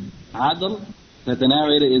chain. Adl, that the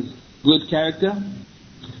narrator is good character.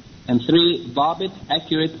 And 3, dhabit,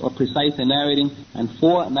 accurate or precise in narrating. And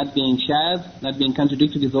 4, not being shadh, not being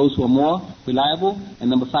contradicted with those who are more reliable.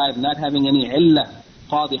 And number 5, not having any illah,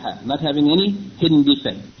 qadiha, not having any hidden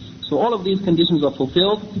defect. So all of these conditions are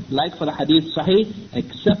fulfilled, like for the hadith sahih,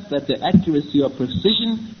 except that the accuracy or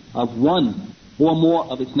precision of one or more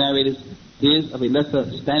of its narrators is of a lesser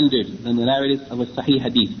standard than the narrators of a sahih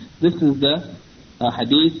hadith. This is the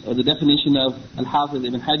hadith, or the definition of Al-Hafiz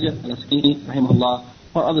Ibn Hajar Al-Asqalani rahimahullah,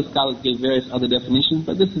 or other scholars gave various other definitions,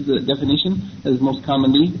 but this is the definition that is most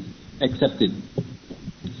commonly accepted.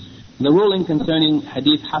 The ruling concerning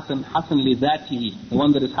hadith Hasan li dhatihi, the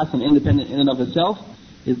one that is Hasan independent in and of itself,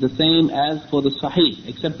 is the same as for the Sahih,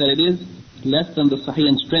 except that it is less than the Sahih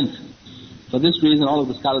in strength. For this reason, all of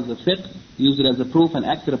the scholars of fiqh use it as a proof and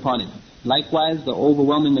acted upon it. Likewise, the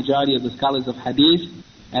overwhelming majority of the scholars of hadith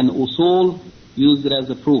and usul used it as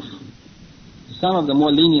a proof. Some of the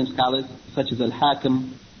more lenient scholars, such as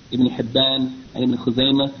Al-Hakim Ibn Hibban and Ibn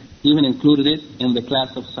Khuzaymah even included it in the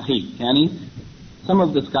class of Sahih. Yani, some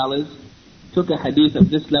of the scholars took a hadith of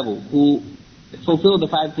this level who fulfilled the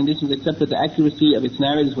 5 conditions except that the accuracy of its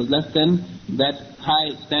narrators was less than that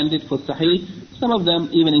high standard for Sahih. Some of them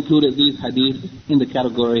even included these hadiths in the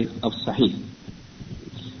category of Sahih.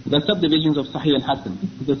 The subdivisions of Sahih and Hasan.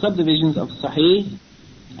 The subdivisions of Sahih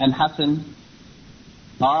and Hasan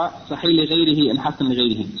are Sahih li ghayrihi and Hasan li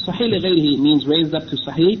ghayrihi. Sahih li ghayrihi means raised up to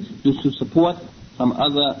Sahih due to support from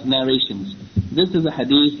other narrations. This is a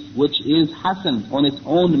hadith which is Hasan on its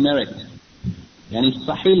own merit. Yani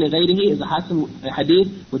Sahih li ghayrihi is a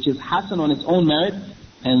hadith which is Hasan on its own merit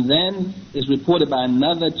and then is reported by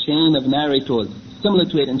another chain of narrators similar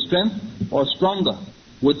to it in strength or stronger,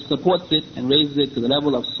 which supports it and raises it to the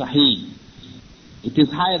level of Sahih. It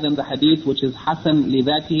is higher than the hadith which is Hasan li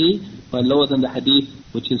dhatihi, but lower than the hadith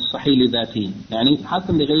which is Sahih li dhatihi. Yani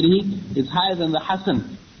Hasan li ghayrihi is higher than the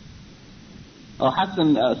Hasan, or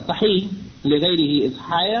Hasan Sahih li ghayrihi is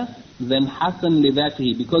higher than Hasan li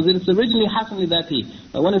dhatihi, because it is originally Hasan li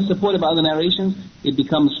dhatihi, but when it's supported by other narrations, it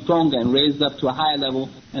becomes stronger and raised up to a higher level,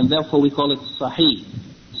 and therefore we call it Sahih.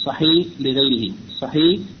 Sahih li ghayrihi.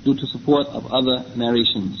 Sahih due to support of other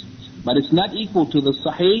narrations. But it's not equal to the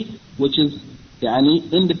Sahih which is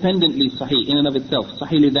independently Sahih in and of itself.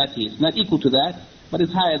 Sahih li dhatihi. It's not equal to that, but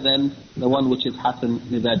it's higher than the one which is Hasan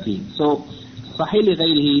li dhatihi. So Sahih li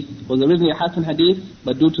ghayrihi was originally a Hasan hadith,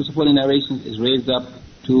 but due to supporting narrations is raised up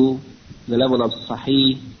to the level of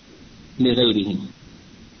Sahih li ghayrihi.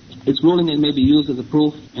 Its ruling it may be used as a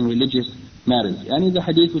proof in religious matters. The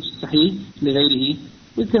hadith which is Sahih li ghayrihi,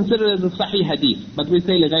 we consider it as a Sahih hadith, but we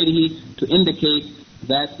say li ghayrihi to indicate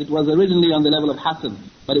that it was originally on the level of Hasan,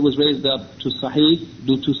 but it was raised up to Sahih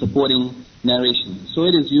due to supporting narration. So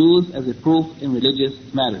it is used as a proof in religious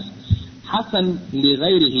matters. Hasan li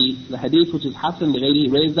ghayrihi, the hadith which is Hasan li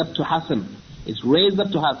ghayrihi, raised up to Hasan. It's raised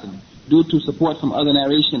up to Hasan due to support from other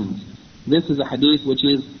narrations. This is a hadith which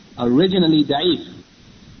is originally da'if,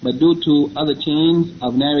 but due to other chains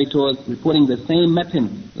of narrators reporting the same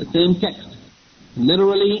matan, the same text,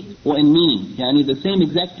 literally or in meaning, the same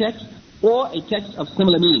exact text or a text of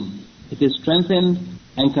similar meaning, it is strengthened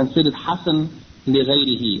and considered Hasan li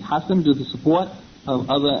ghayrihi. Hasan due to support of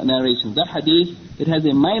other narrations. That hadith, it has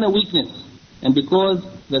a minor weakness, and because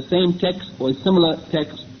the same text or a similar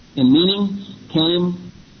text in meaning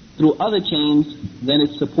came through other chains, then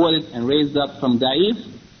it's supported and raised up from da'if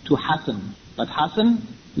to Hasan. But Hasan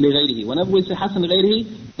li ghayrihi. Whenever we say Hasan li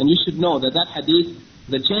ghayrihi, then you should know that that hadith,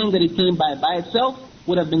 the chain that it came by itself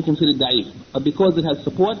would have been considered da'if. But because it has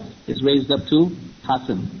support, it's raised up to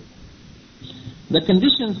Hasan. The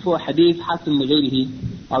conditions for hadith Hasan li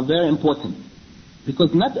ghayrihi are very important,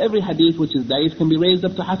 because not every hadith which is da'if can be raised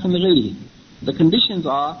up to Hasan li ghayrihi. The conditions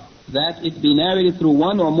are that it be narrated through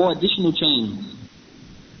one or more additional chains,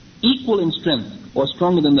 equal in strength or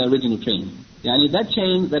stronger than the original chain. That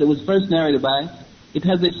chain that it was first narrated by, it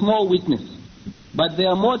has a small weakness. But there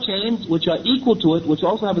are more chains which are equal to it, which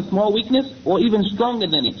also have a small weakness or even stronger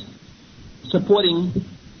than it, supporting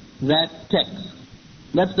that text.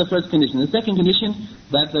 That's the first condition. The second condition,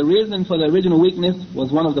 that the reason for the original weakness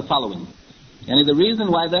was one of the following. The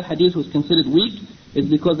reason why that hadith was considered weak is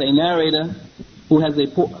because a narrator who has a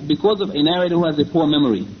poor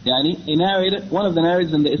memory. One of the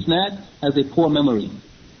narrators in the isnad has a poor memory.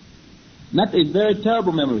 Not a very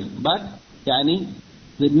terrible memory, but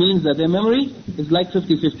it means that their memory is like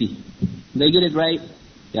 50-50. They get it right,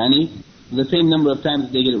 the same number of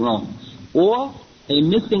times they get it wrong. Or a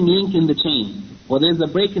missing link in the chain, or there's a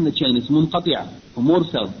break in the chain, it's munqati'ah, or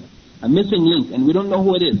mursal, a missing link, and we don't know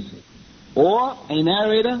who it is. Or a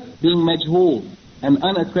narrator being majhul, an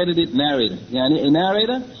unaccredited narrator. A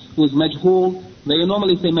narrator who is majhul, they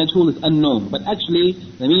normally say majhul is unknown, but actually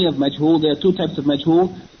the meaning of majhul, there are two types of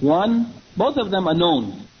majhul. One, both of them are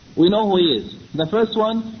known. We know who he is. The first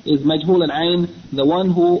one is majhul al-ayn, the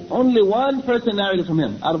one who only one person narrated from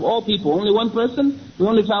him. Out of all people, only one person, we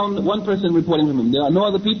only found one person reporting from him. There are no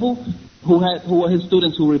other people who were his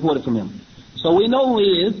students who reported from him. So we know who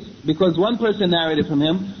he is because one person narrated from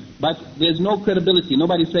him, but there's no credibility.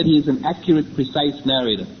 Nobody said he is an accurate, precise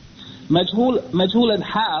narrator. Majhul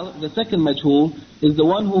al-hal, the second majhul, is the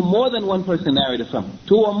one who more than one person narrated from,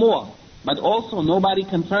 two or more. But also nobody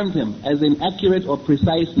confirmed him as an accurate or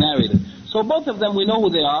precise narrator. So both of them we know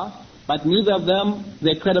who they are, but neither of them,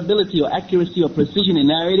 their credibility or accuracy or precision in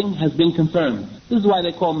narrating has been confirmed. This is why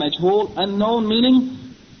they call majhul, unknown, meaning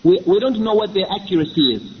we don't know what their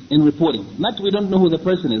accuracy is in reporting. Not we don't know who the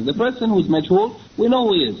person is. The person who is majhul, we know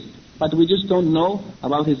who he is, but we just don't know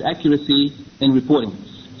about his accuracy in reporting.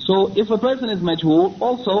 So if a person is majhul,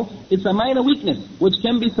 also it's a minor weakness which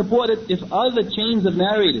can be supported if other chains of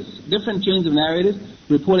narrators, different chains of narrators,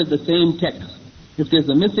 reported the same text. If there's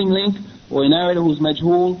a missing link, or a narrator who's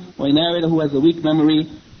majhul, or a narrator who has a weak memory,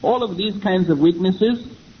 all of these kinds of weaknesses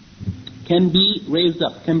can be raised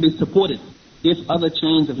up, can be supported if other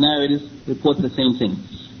chains of narrators report the same thing.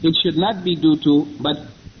 It should not be due to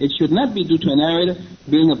a narrator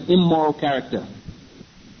being of immoral character,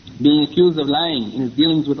 being accused of lying in his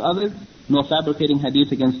dealings with others, nor fabricating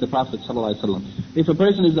hadith against the Prophet ﷺ. If a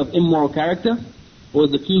person is of immoral character, or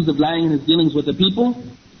is accused of lying in his dealings with the people,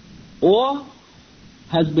 or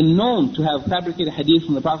has been known to have fabricated hadith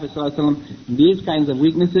from the Prophet ﷺ, these kinds of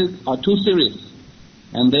weaknesses are too serious,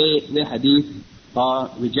 and their hadith are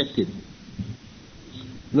rejected.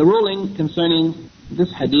 The ruling concerning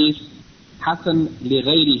this hadith, Hasan li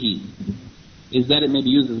ghayrihi, is that it may be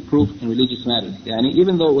used as proof in religious matters.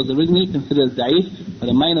 Even though it was originally considered as da'if, but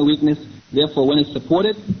a minor weakness, therefore when it's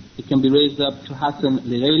supported, it can be raised up to Hasan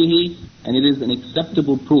li ghayrihi, and it is an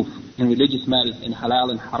acceptable proof in religious matters, in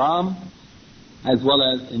halal and haram, as well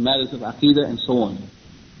as in matters of aqidah and so on.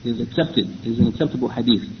 It is accepted, it is an acceptable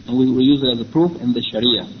hadith, and we use it as a proof in the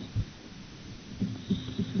Sharia.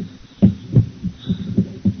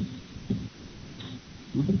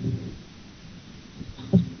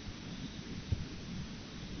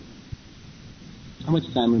 How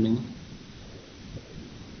much time remaining?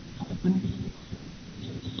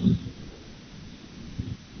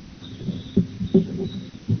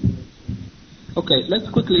 Okay, let's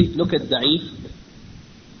quickly look at da'if.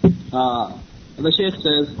 The Shaykh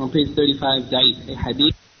says on page 35, da'if, a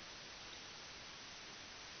hadith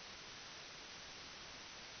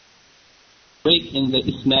break in the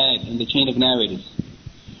isnad, in the chain of narrators.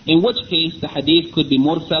 In which case the hadith could be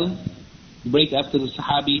mursal, break after the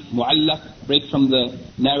sahabi, mu'allaq, break from the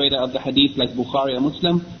narrator of the hadith like Bukhari or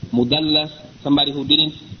Muslim, mudallas, somebody who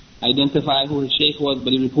didn't identify who his shaykh was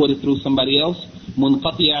but he reported through somebody else,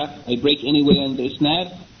 munqati'a, a break anywhere in the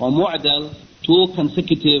isnad, or mu'adal, two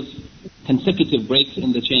consecutive breaks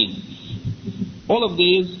in the chain. All of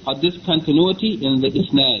these are discontinuity in the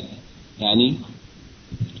isnad.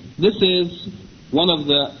 This is one of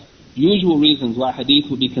the usual reasons why hadith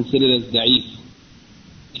would be considered as da'if.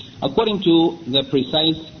 According to the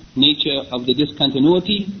precise nature of the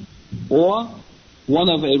discontinuity, or one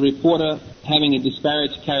of a reporter having a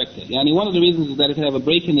disparate character. One of the reasons is that it could have a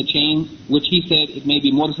break in the chain, which he said it may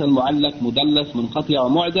be mursal, mu'allaq, mudallas, munqati' or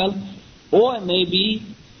mu'adal, or it may be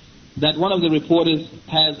that one of the reporters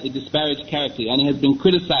has a disparate character and he has been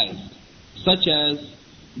criticized, such as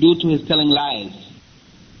due to his telling lies,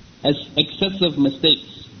 as excessive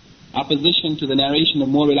mistakes, opposition to the narration of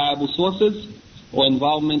more reliable sources, or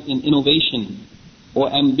involvement in innovation or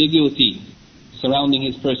ambiguity surrounding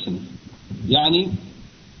his person.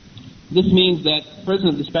 This means that a person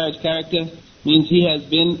of disparate character means he has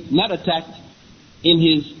been not attacked in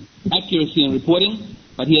his accuracy in reporting,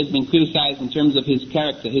 but he has been criticized in terms of his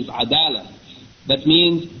character, his adala. That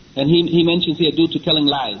means, and he mentions here, due to telling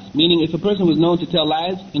lies. Meaning if a person was known to tell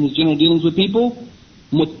lies in his general dealings with people,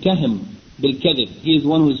 muttahim bil-kadhib, he is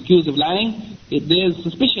one who is accused of lying, there is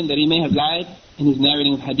suspicion that he may have lied in his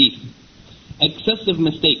narrating of hadith. Excessive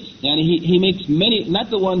mistakes. He makes many, not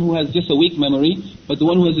the one who has just a weak memory, but the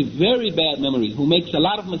one who has a very bad memory, who makes a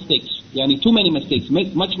lot of mistakes. Too many mistakes,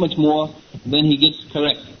 make much more than he gets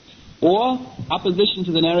correct. Or opposition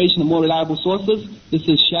to the narration of more reliable sources, this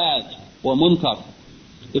is shadh or munkar.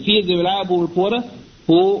 If he is a reliable reporter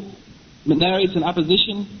who narrates in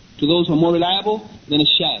opposition to those who are more reliable, then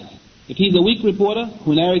it's shadh. If he's a weak reporter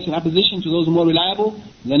who narrates in opposition to those who are more reliable,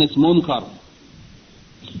 then it's munkar.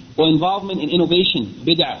 Or involvement in innovation,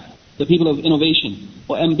 bid'ah, the people of innovation,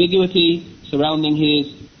 or ambiguity surrounding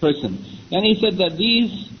his person. And he said that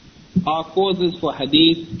these are causes for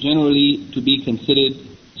hadith generally to be considered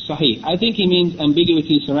sahih. I think he means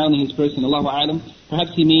ambiguity surrounding his person, Allahu a'lam.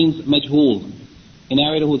 Perhaps he means majhul, a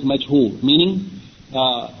narrator who is majhul, meaning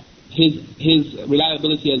his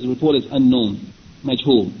reliability as a reporter is unknown,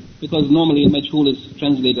 majhul. Because normally majhul is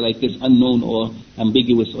translated like this, unknown or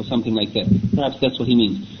ambiguous or something like that. Perhaps that's what he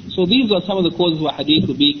means. So these are some of the causes why hadith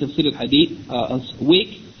would be considered hadith as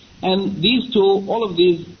weak. And these two, all of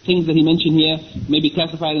these things that he mentioned here may be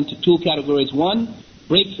classified into two categories. One,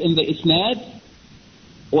 breaks in the isnad,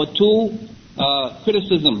 or two,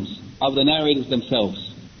 criticisms of the narrators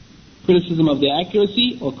themselves. Criticism of their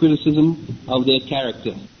accuracy or criticism of their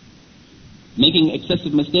character. Making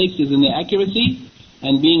excessive mistakes is in their accuracy,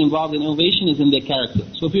 and being involved in innovation is in their character.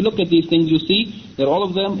 So if you look at these things, you see that all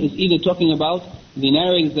of them is either talking about the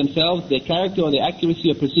narrators themselves, their character or their accuracy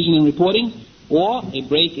or precision in reporting, or a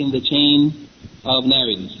break in the chain of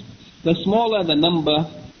narrators. The smaller the number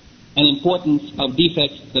and importance of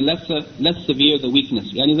defects, the less severe the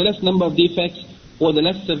weakness. Yani the less number of defects, or the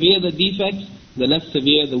less severe the defects, the less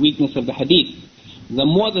severe the weakness of the hadith. The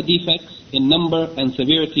more the defects in number and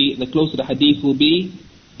severity, the closer the hadith will be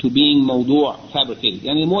to being mawdu', fabricated.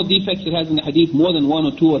 And the more defects it has in the hadith, more than 1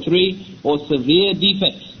 or 2 or 3, or severe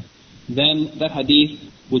defects, then that hadith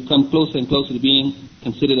would come closer and closer to being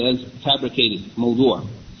considered as fabricated, mawdu'.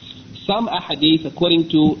 Some ahadith, according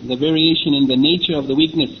to the variation in the nature of the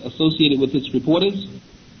weakness associated with its reporters,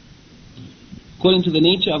 according to the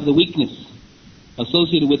nature of the weakness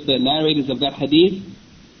associated with the narrators of that hadith,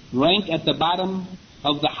 rank at the bottom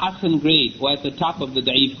of the Hasan grade or at the top of the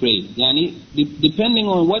Da'if grade. Yani, depending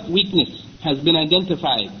on what weakness has been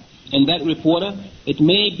identified in that reporter, it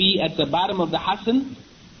may be at the bottom of the Hasan,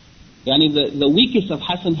 yani the weakest of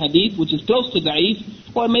Hasan hadith, which is close to Da'if,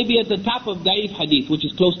 or maybe at the top of Da'if hadith, which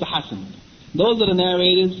is close to Hasan. Those are the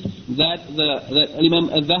narrators that Imam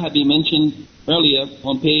al-Zahabi mentioned earlier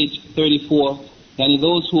on page 34, yani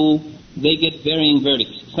those who they get varying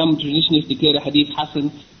verdicts. Some traditionalists declare the hadith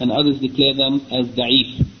Hasan and others declare them as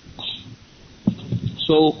Da'if.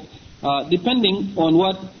 So, depending on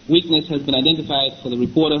what weakness has been identified for the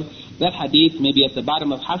reporter, that hadith may be at the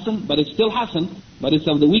bottom of Hasan, but it's still Hasan, but it's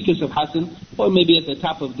of the weakest of Hasan, or maybe at the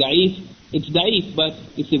top of Da'if. It's Da'if, but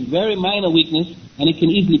it's a very minor weakness, and it can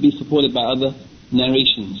easily be supported by other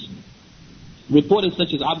narrations. Reporters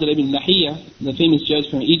such as Abdullah ibn Lahiyya, the famous judge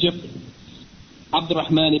from Egypt,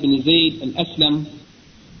 Abdurrahman ibn Zayd al-Aslam,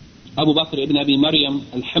 Abu Bakr ibn Abi Maryam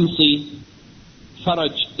al-Himsi,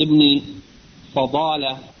 Faraj ibn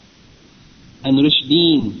Fadala, and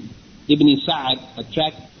Rishdeen ibn Sa'ad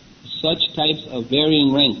attract such types of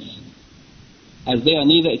varying ranks, as they are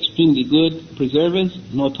neither extremely good preservers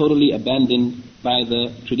nor totally abandoned by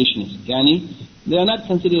the traditionalists. Yani, they are not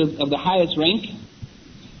considered of the highest rank,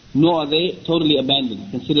 nor are they totally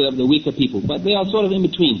abandoned, considered of the weaker people, but they are sort of in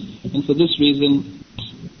between. And for this reason,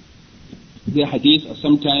 their hadith are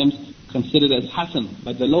sometimes considered as Hasan,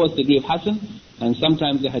 but the lowest degree of Hasan, and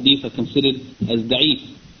sometimes the hadith are considered as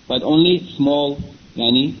Da'if, but only small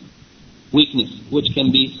weakness, which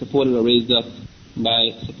can be supported or raised up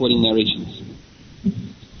by supporting narrations.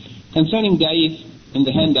 Concerning Da'if, in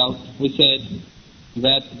the handout, we said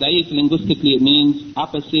that Da'if linguistically it means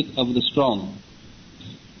opposite of the strong.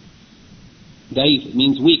 Da'if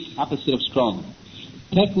means weak, opposite of strong.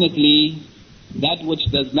 Technically, that which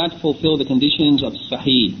does not fulfill the conditions of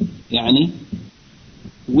Sahih. Yani,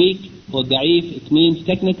 weak or Da'if, it means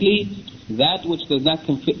technically that which does not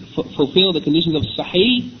fulfill the conditions of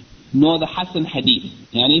Sahih nor the Hasan hadith.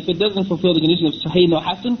 Yani, if it doesn't fulfill the conditions of Sahih nor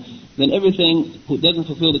Hasan, then everything who doesn't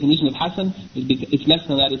fulfill the condition of Hasan, it's less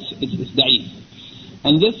than that, it's Da'if.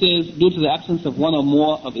 And this is due to the absence of one or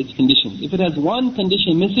more of its conditions. If it has one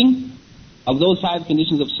condition missing of those 5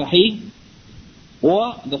 conditions of Sahih,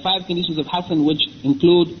 or the 5 conditions of Hasan, which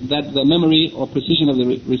include that the memory or precision of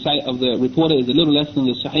the reporter is a little less than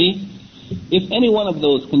the Sahih, if any one of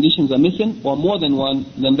those conditions are missing, or more than one,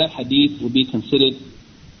 then that hadith will be considered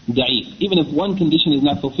Da'if. Even if one condition is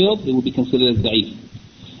not fulfilled, it will be considered as Da'if.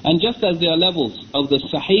 And just as there are levels of the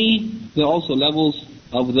Sahih, there are also levels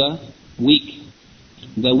of the weak.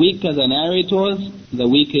 The weaker the narrators, the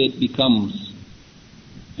weaker it becomes.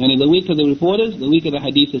 And the weaker the reporters, the weaker the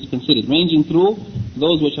hadith is considered, ranging through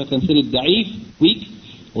those which are considered Da'if, weak,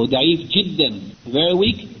 or Da'if Jiddan, very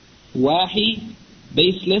weak, Wahi,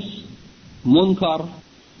 baseless, Munkar,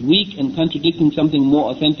 weak and contradicting something more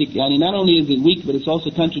authentic. Yani not only is it weak, but it's also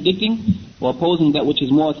contradicting or opposing that which is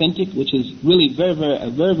more authentic, which is really a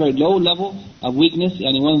very low level of weakness,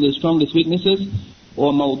 yani one of the strongest weaknesses,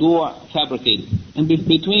 or mawdu' fabricated. And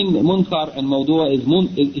between munkar and mawdu'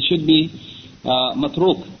 it should be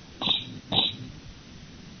matruk.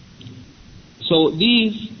 So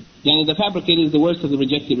these, the fabricated is the worst of the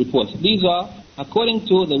rejected reports. These are, according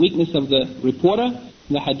to the weakness of the reporter,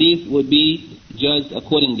 the hadith would be judged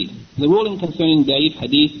accordingly. The ruling concerning Da'if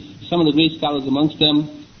hadith, some of the great scholars amongst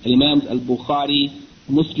them, Imams al-Bukhari,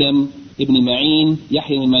 Muslim, Ibn Ma'in,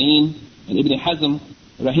 Yahya ibn Ma'in, and Ibn Hazm,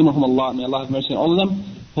 rahimahumullah, may Allah have mercy on all of them,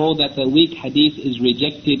 hold that the weak hadith is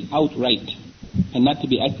rejected outright and not to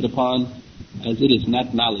be acted upon, as it is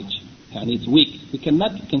not knowledge. And it's weak. We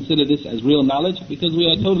cannot consider this as real knowledge because we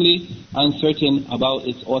are totally uncertain about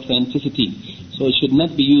its authenticity. So it should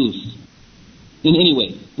not be used in any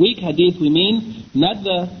way. Weak hadith we mean not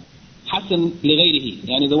the Hasan li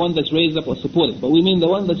ghayrihi, the one that's raised up or supported, but we mean the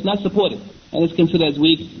one that's not supported and is considered as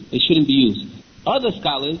weak, it shouldn't be used. Other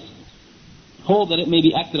scholars hold that it may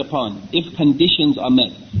be acted upon if conditions are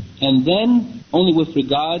met, and then only with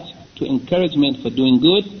regard to encouragement for doing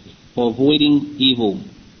good for avoiding evil.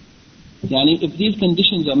 Yani if these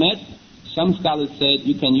conditions are met, some scholars said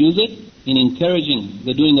you can use it in encouraging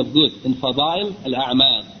the doing of good, in fadail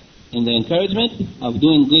al-a'mal, in the encouragement of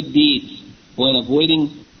doing good deeds, or in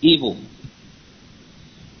avoiding evil.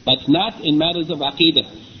 But not in matters of aqidah,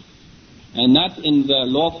 and not in the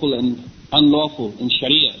lawful and unlawful in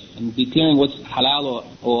sharia, and declaring what's halal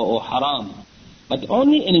or haram, but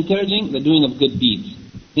only in encouraging the doing of good deeds.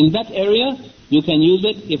 In that area, you can use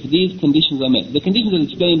it if these conditions are met. The conditions as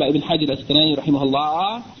explained by Ibn Hajar al-Asqalani rahimahullah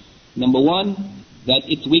are, number one, that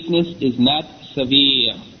its weakness is not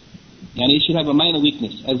severe. And it should have a minor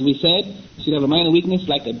weakness. As we said, it should have a minor weakness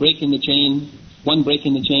like a break in the chain, one break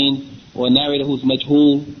in the chain, or a narrator who's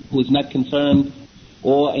majhul, who is not confirmed,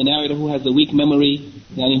 or a narrator who has a weak memory,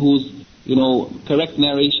 yani whose correct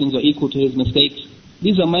narrations are equal to his mistakes.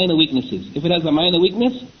 These are minor weaknesses. If it has a minor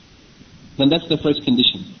weakness, then that's the first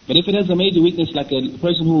condition. But if it has a major weakness, like a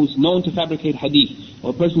person who's known to fabricate hadith,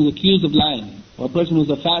 or a person who's accused of lying, or a person who's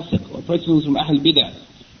a fasiq, or a person who's from Ahl Bid'ah,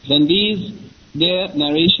 then their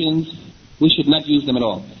narrations, we should not use them at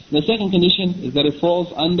all. The second condition is that it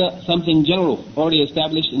falls under something general, already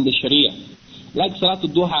established in the Sharia. Like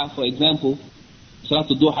Salatul Duha, for example.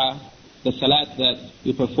 Salatul Duha, the salat that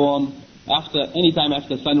you perform any time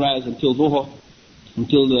after sunrise until Dhuhr,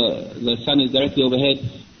 until the sun is directly overhead.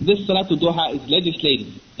 This Salatul Duha is legislated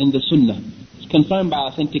in the Sunnah. It's confirmed by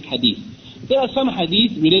authentic hadith. There are some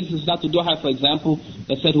hadith related to Salatul Duha, for example,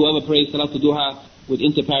 that said whoever prays Salatul Duha would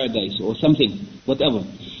enter paradise or something, whatever.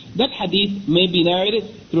 That hadith may be narrated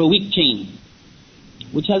through a weak chain,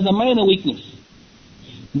 which has a minor weakness.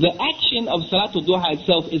 The action of Salatul Duha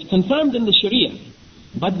itself is confirmed in the Sharia,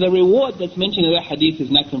 but the reward that's mentioned in that hadith is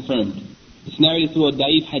not confirmed. It's narrated through a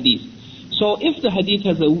da'if hadith. So if the hadith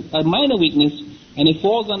has a minor weakness, and it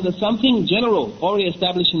falls under something general already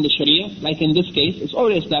established in the Sharia, like in this case, it's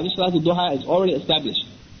already established, Salatul Duha is already established,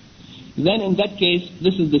 then in that case,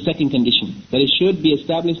 this is the second condition, that it should be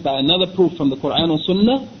established by another proof from the Quran or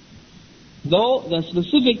Sunnah, though the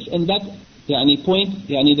specifics in that point,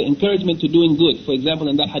 the encouragement to doing good, for example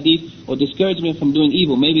in that hadith, or discouragement from doing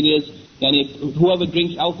evil. Maybe there's, whoever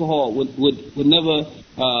drinks alcohol would never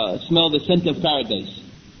smell the scent of paradise.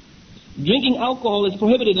 Drinking alcohol is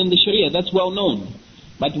prohibited in the Sharia, that's well known.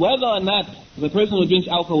 But whether or not the person who drinks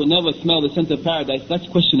alcohol will never smell the scent of paradise, that's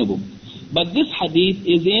questionable. But this hadith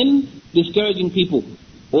is in discouraging people,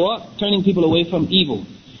 or turning people away from evil.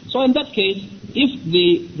 So in that case,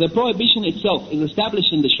 if the prohibition itself is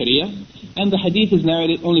established in the Sharia, and the hadith is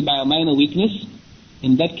narrated only by a minor weakness,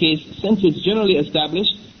 in that case, since it's generally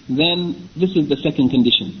established, then this is the second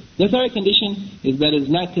condition. The third condition is that it is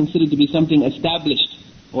not considered to be something established,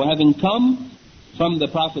 or having come from the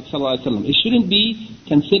Prophet ﷺ. It shouldn't be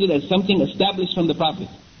considered as something established from the Prophet,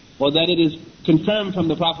 or that it is confirmed from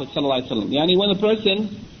the Prophet ﷺ. Yani when a person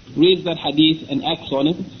reads that hadith and acts on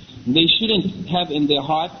it, they shouldn't have in their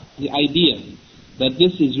heart the idea that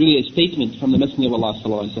this is really a statement from the Messenger of Allah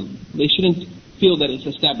ﷺ. They shouldn't feel that it's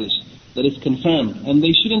established, that it's confirmed, and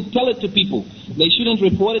they shouldn't tell it to people. They shouldn't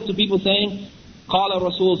report it to people saying, قال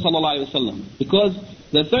Rasul sallallahu alaihi wasallam. Because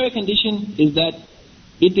the third condition is that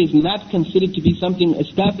it is not considered to be something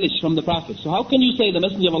established from the Prophet. So how can you say the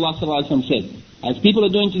Messenger of Allah ﷺ said? As people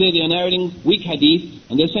are doing today, they are narrating weak hadith,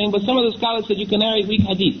 and they're saying, but some of the scholars said you can narrate weak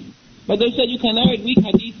hadith. But they said you can narrate weak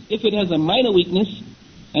hadith if it has a minor weakness,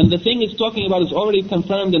 and the thing it's talking about is already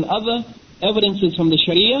confirmed in other evidences from the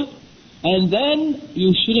Sharia, and then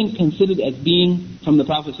you shouldn't consider it as being from the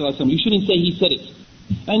Prophet ﷺ. You shouldn't say he said it.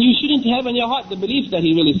 And you shouldn't have in your heart the belief that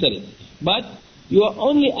he really said it. But you are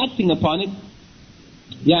only acting upon it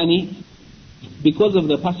because of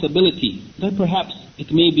the possibility that perhaps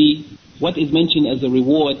it may be what is mentioned as a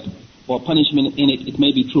reward or punishment in it, it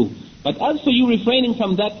may be true. But as for you refraining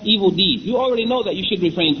from that evil deed, you already know that you should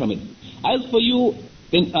refrain from it. As for you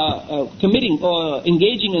committing or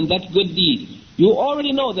engaging in that good deed, you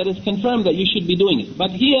already know that it's confirmed that you should be doing it. But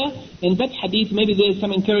here, in that hadith, maybe there is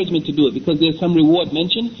some encouragement to do it because there is some reward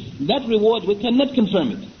mentioned. That reward, we cannot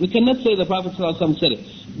confirm it. We cannot say the Prophet ﷺ said it.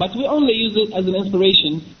 But we only use it as an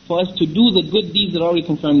inspiration for us to do the good deeds that are already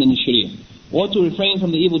confirmed in the Sharia, or to refrain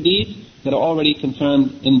from the evil deeds that are already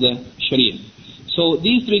confirmed in the Sharia. So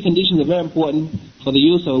these three conditions are very important for the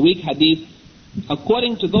use of a weak hadith,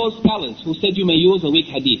 according to those scholars who said you may use a weak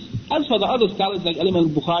hadith. As for the other scholars like Imam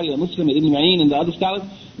al-Bukhari, Muslim, Ibn Ma'in, and the other scholars,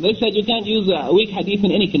 they said you can't use a weak hadith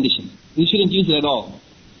in any condition. You shouldn't use it at all.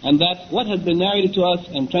 And that what has been narrated to us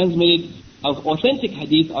and transmitted of authentic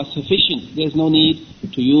hadith are sufficient. There's no need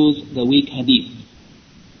to use the weak hadith.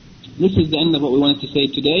 This is the end of what we wanted to say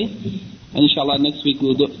today. And inshallah next week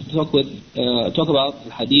we'll talk about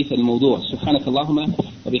hadith al-mawdu'. سبحانك اللهم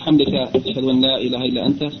وبحمدك أشهد أن لا إله إلا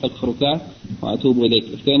أنت أستغفرك وأتوب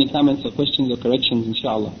إليك. If there are any comments or questions or corrections,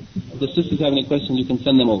 inshallah. If the sisters have any questions, you can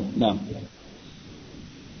send them over. Now.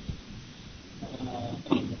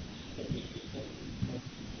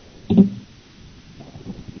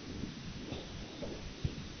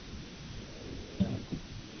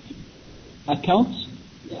 Accounts?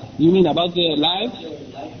 You mean about the lives?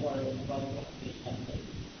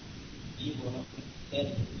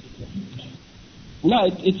 No,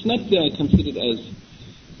 it's not considered as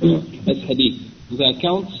hadith. The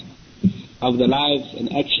accounts of the lives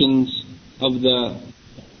and actions of the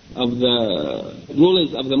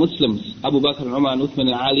rulers of the Muslims, Abu Bakr, Umar, and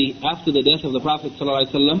Uthman and Ali, after the death of the Prophet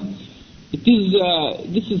ﷺ,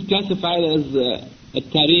 this is classified as a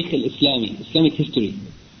tariq al-Islami, Islamic history.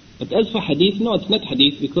 But as for hadith, no, it's not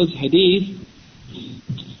hadith, because hadith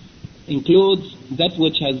includes that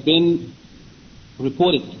which has been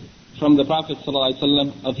reported from the Prophet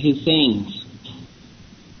ﷺ of his sayings,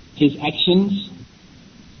 his actions,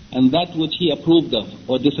 and that which he approved of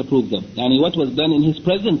or disapproved of. Yani what was done in his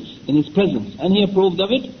presence, and he approved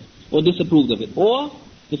of it or disapproved of it. Or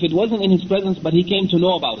if it wasn't in his presence but he came to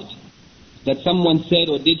know about it, that someone said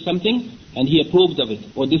or did something and he approved of it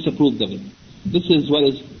or disapproved of it. This is what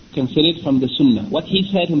is considered from the Sunnah. What he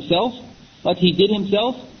said himself, what he did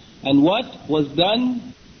himself, and what was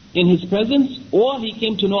done in his presence, or he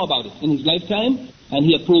came to know about it in his lifetime and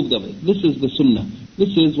he approved of it. This is the Sunnah.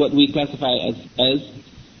 This is what we classify as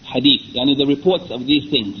hadith, yani the reports of these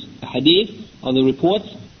things. The hadith are the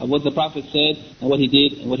reports of what the Prophet said and what he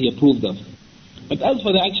did and what he approved of. But as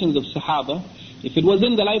for the actions of Sahaba, if it was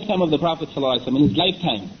in the lifetime of the Prophet ﷺ, in his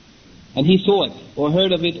lifetime, and he saw it, or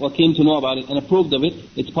heard of it, or came to know about it, and approved of it,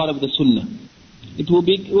 it's part of the Sunnah. It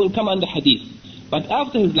will come under hadith. But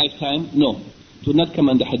after his lifetime, no, it will not come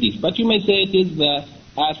under hadith. But you may say it is the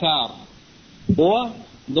athar, or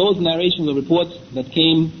those narrations or reports that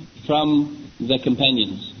came from the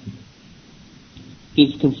companions. It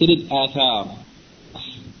is considered athar.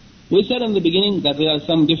 We said in the beginning that there are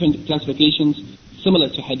some different classifications similar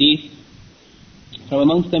to hadith. From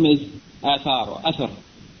amongst them is athar or athar.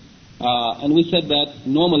 And we said that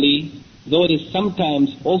normally, though it is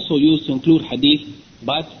sometimes also used to include hadith,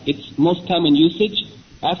 but its most common usage,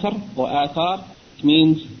 athar or athar,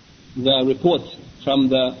 means the reports from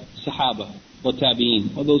the Sahaba or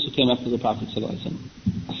Tabi'een, or those who came after the Prophet ﷺ.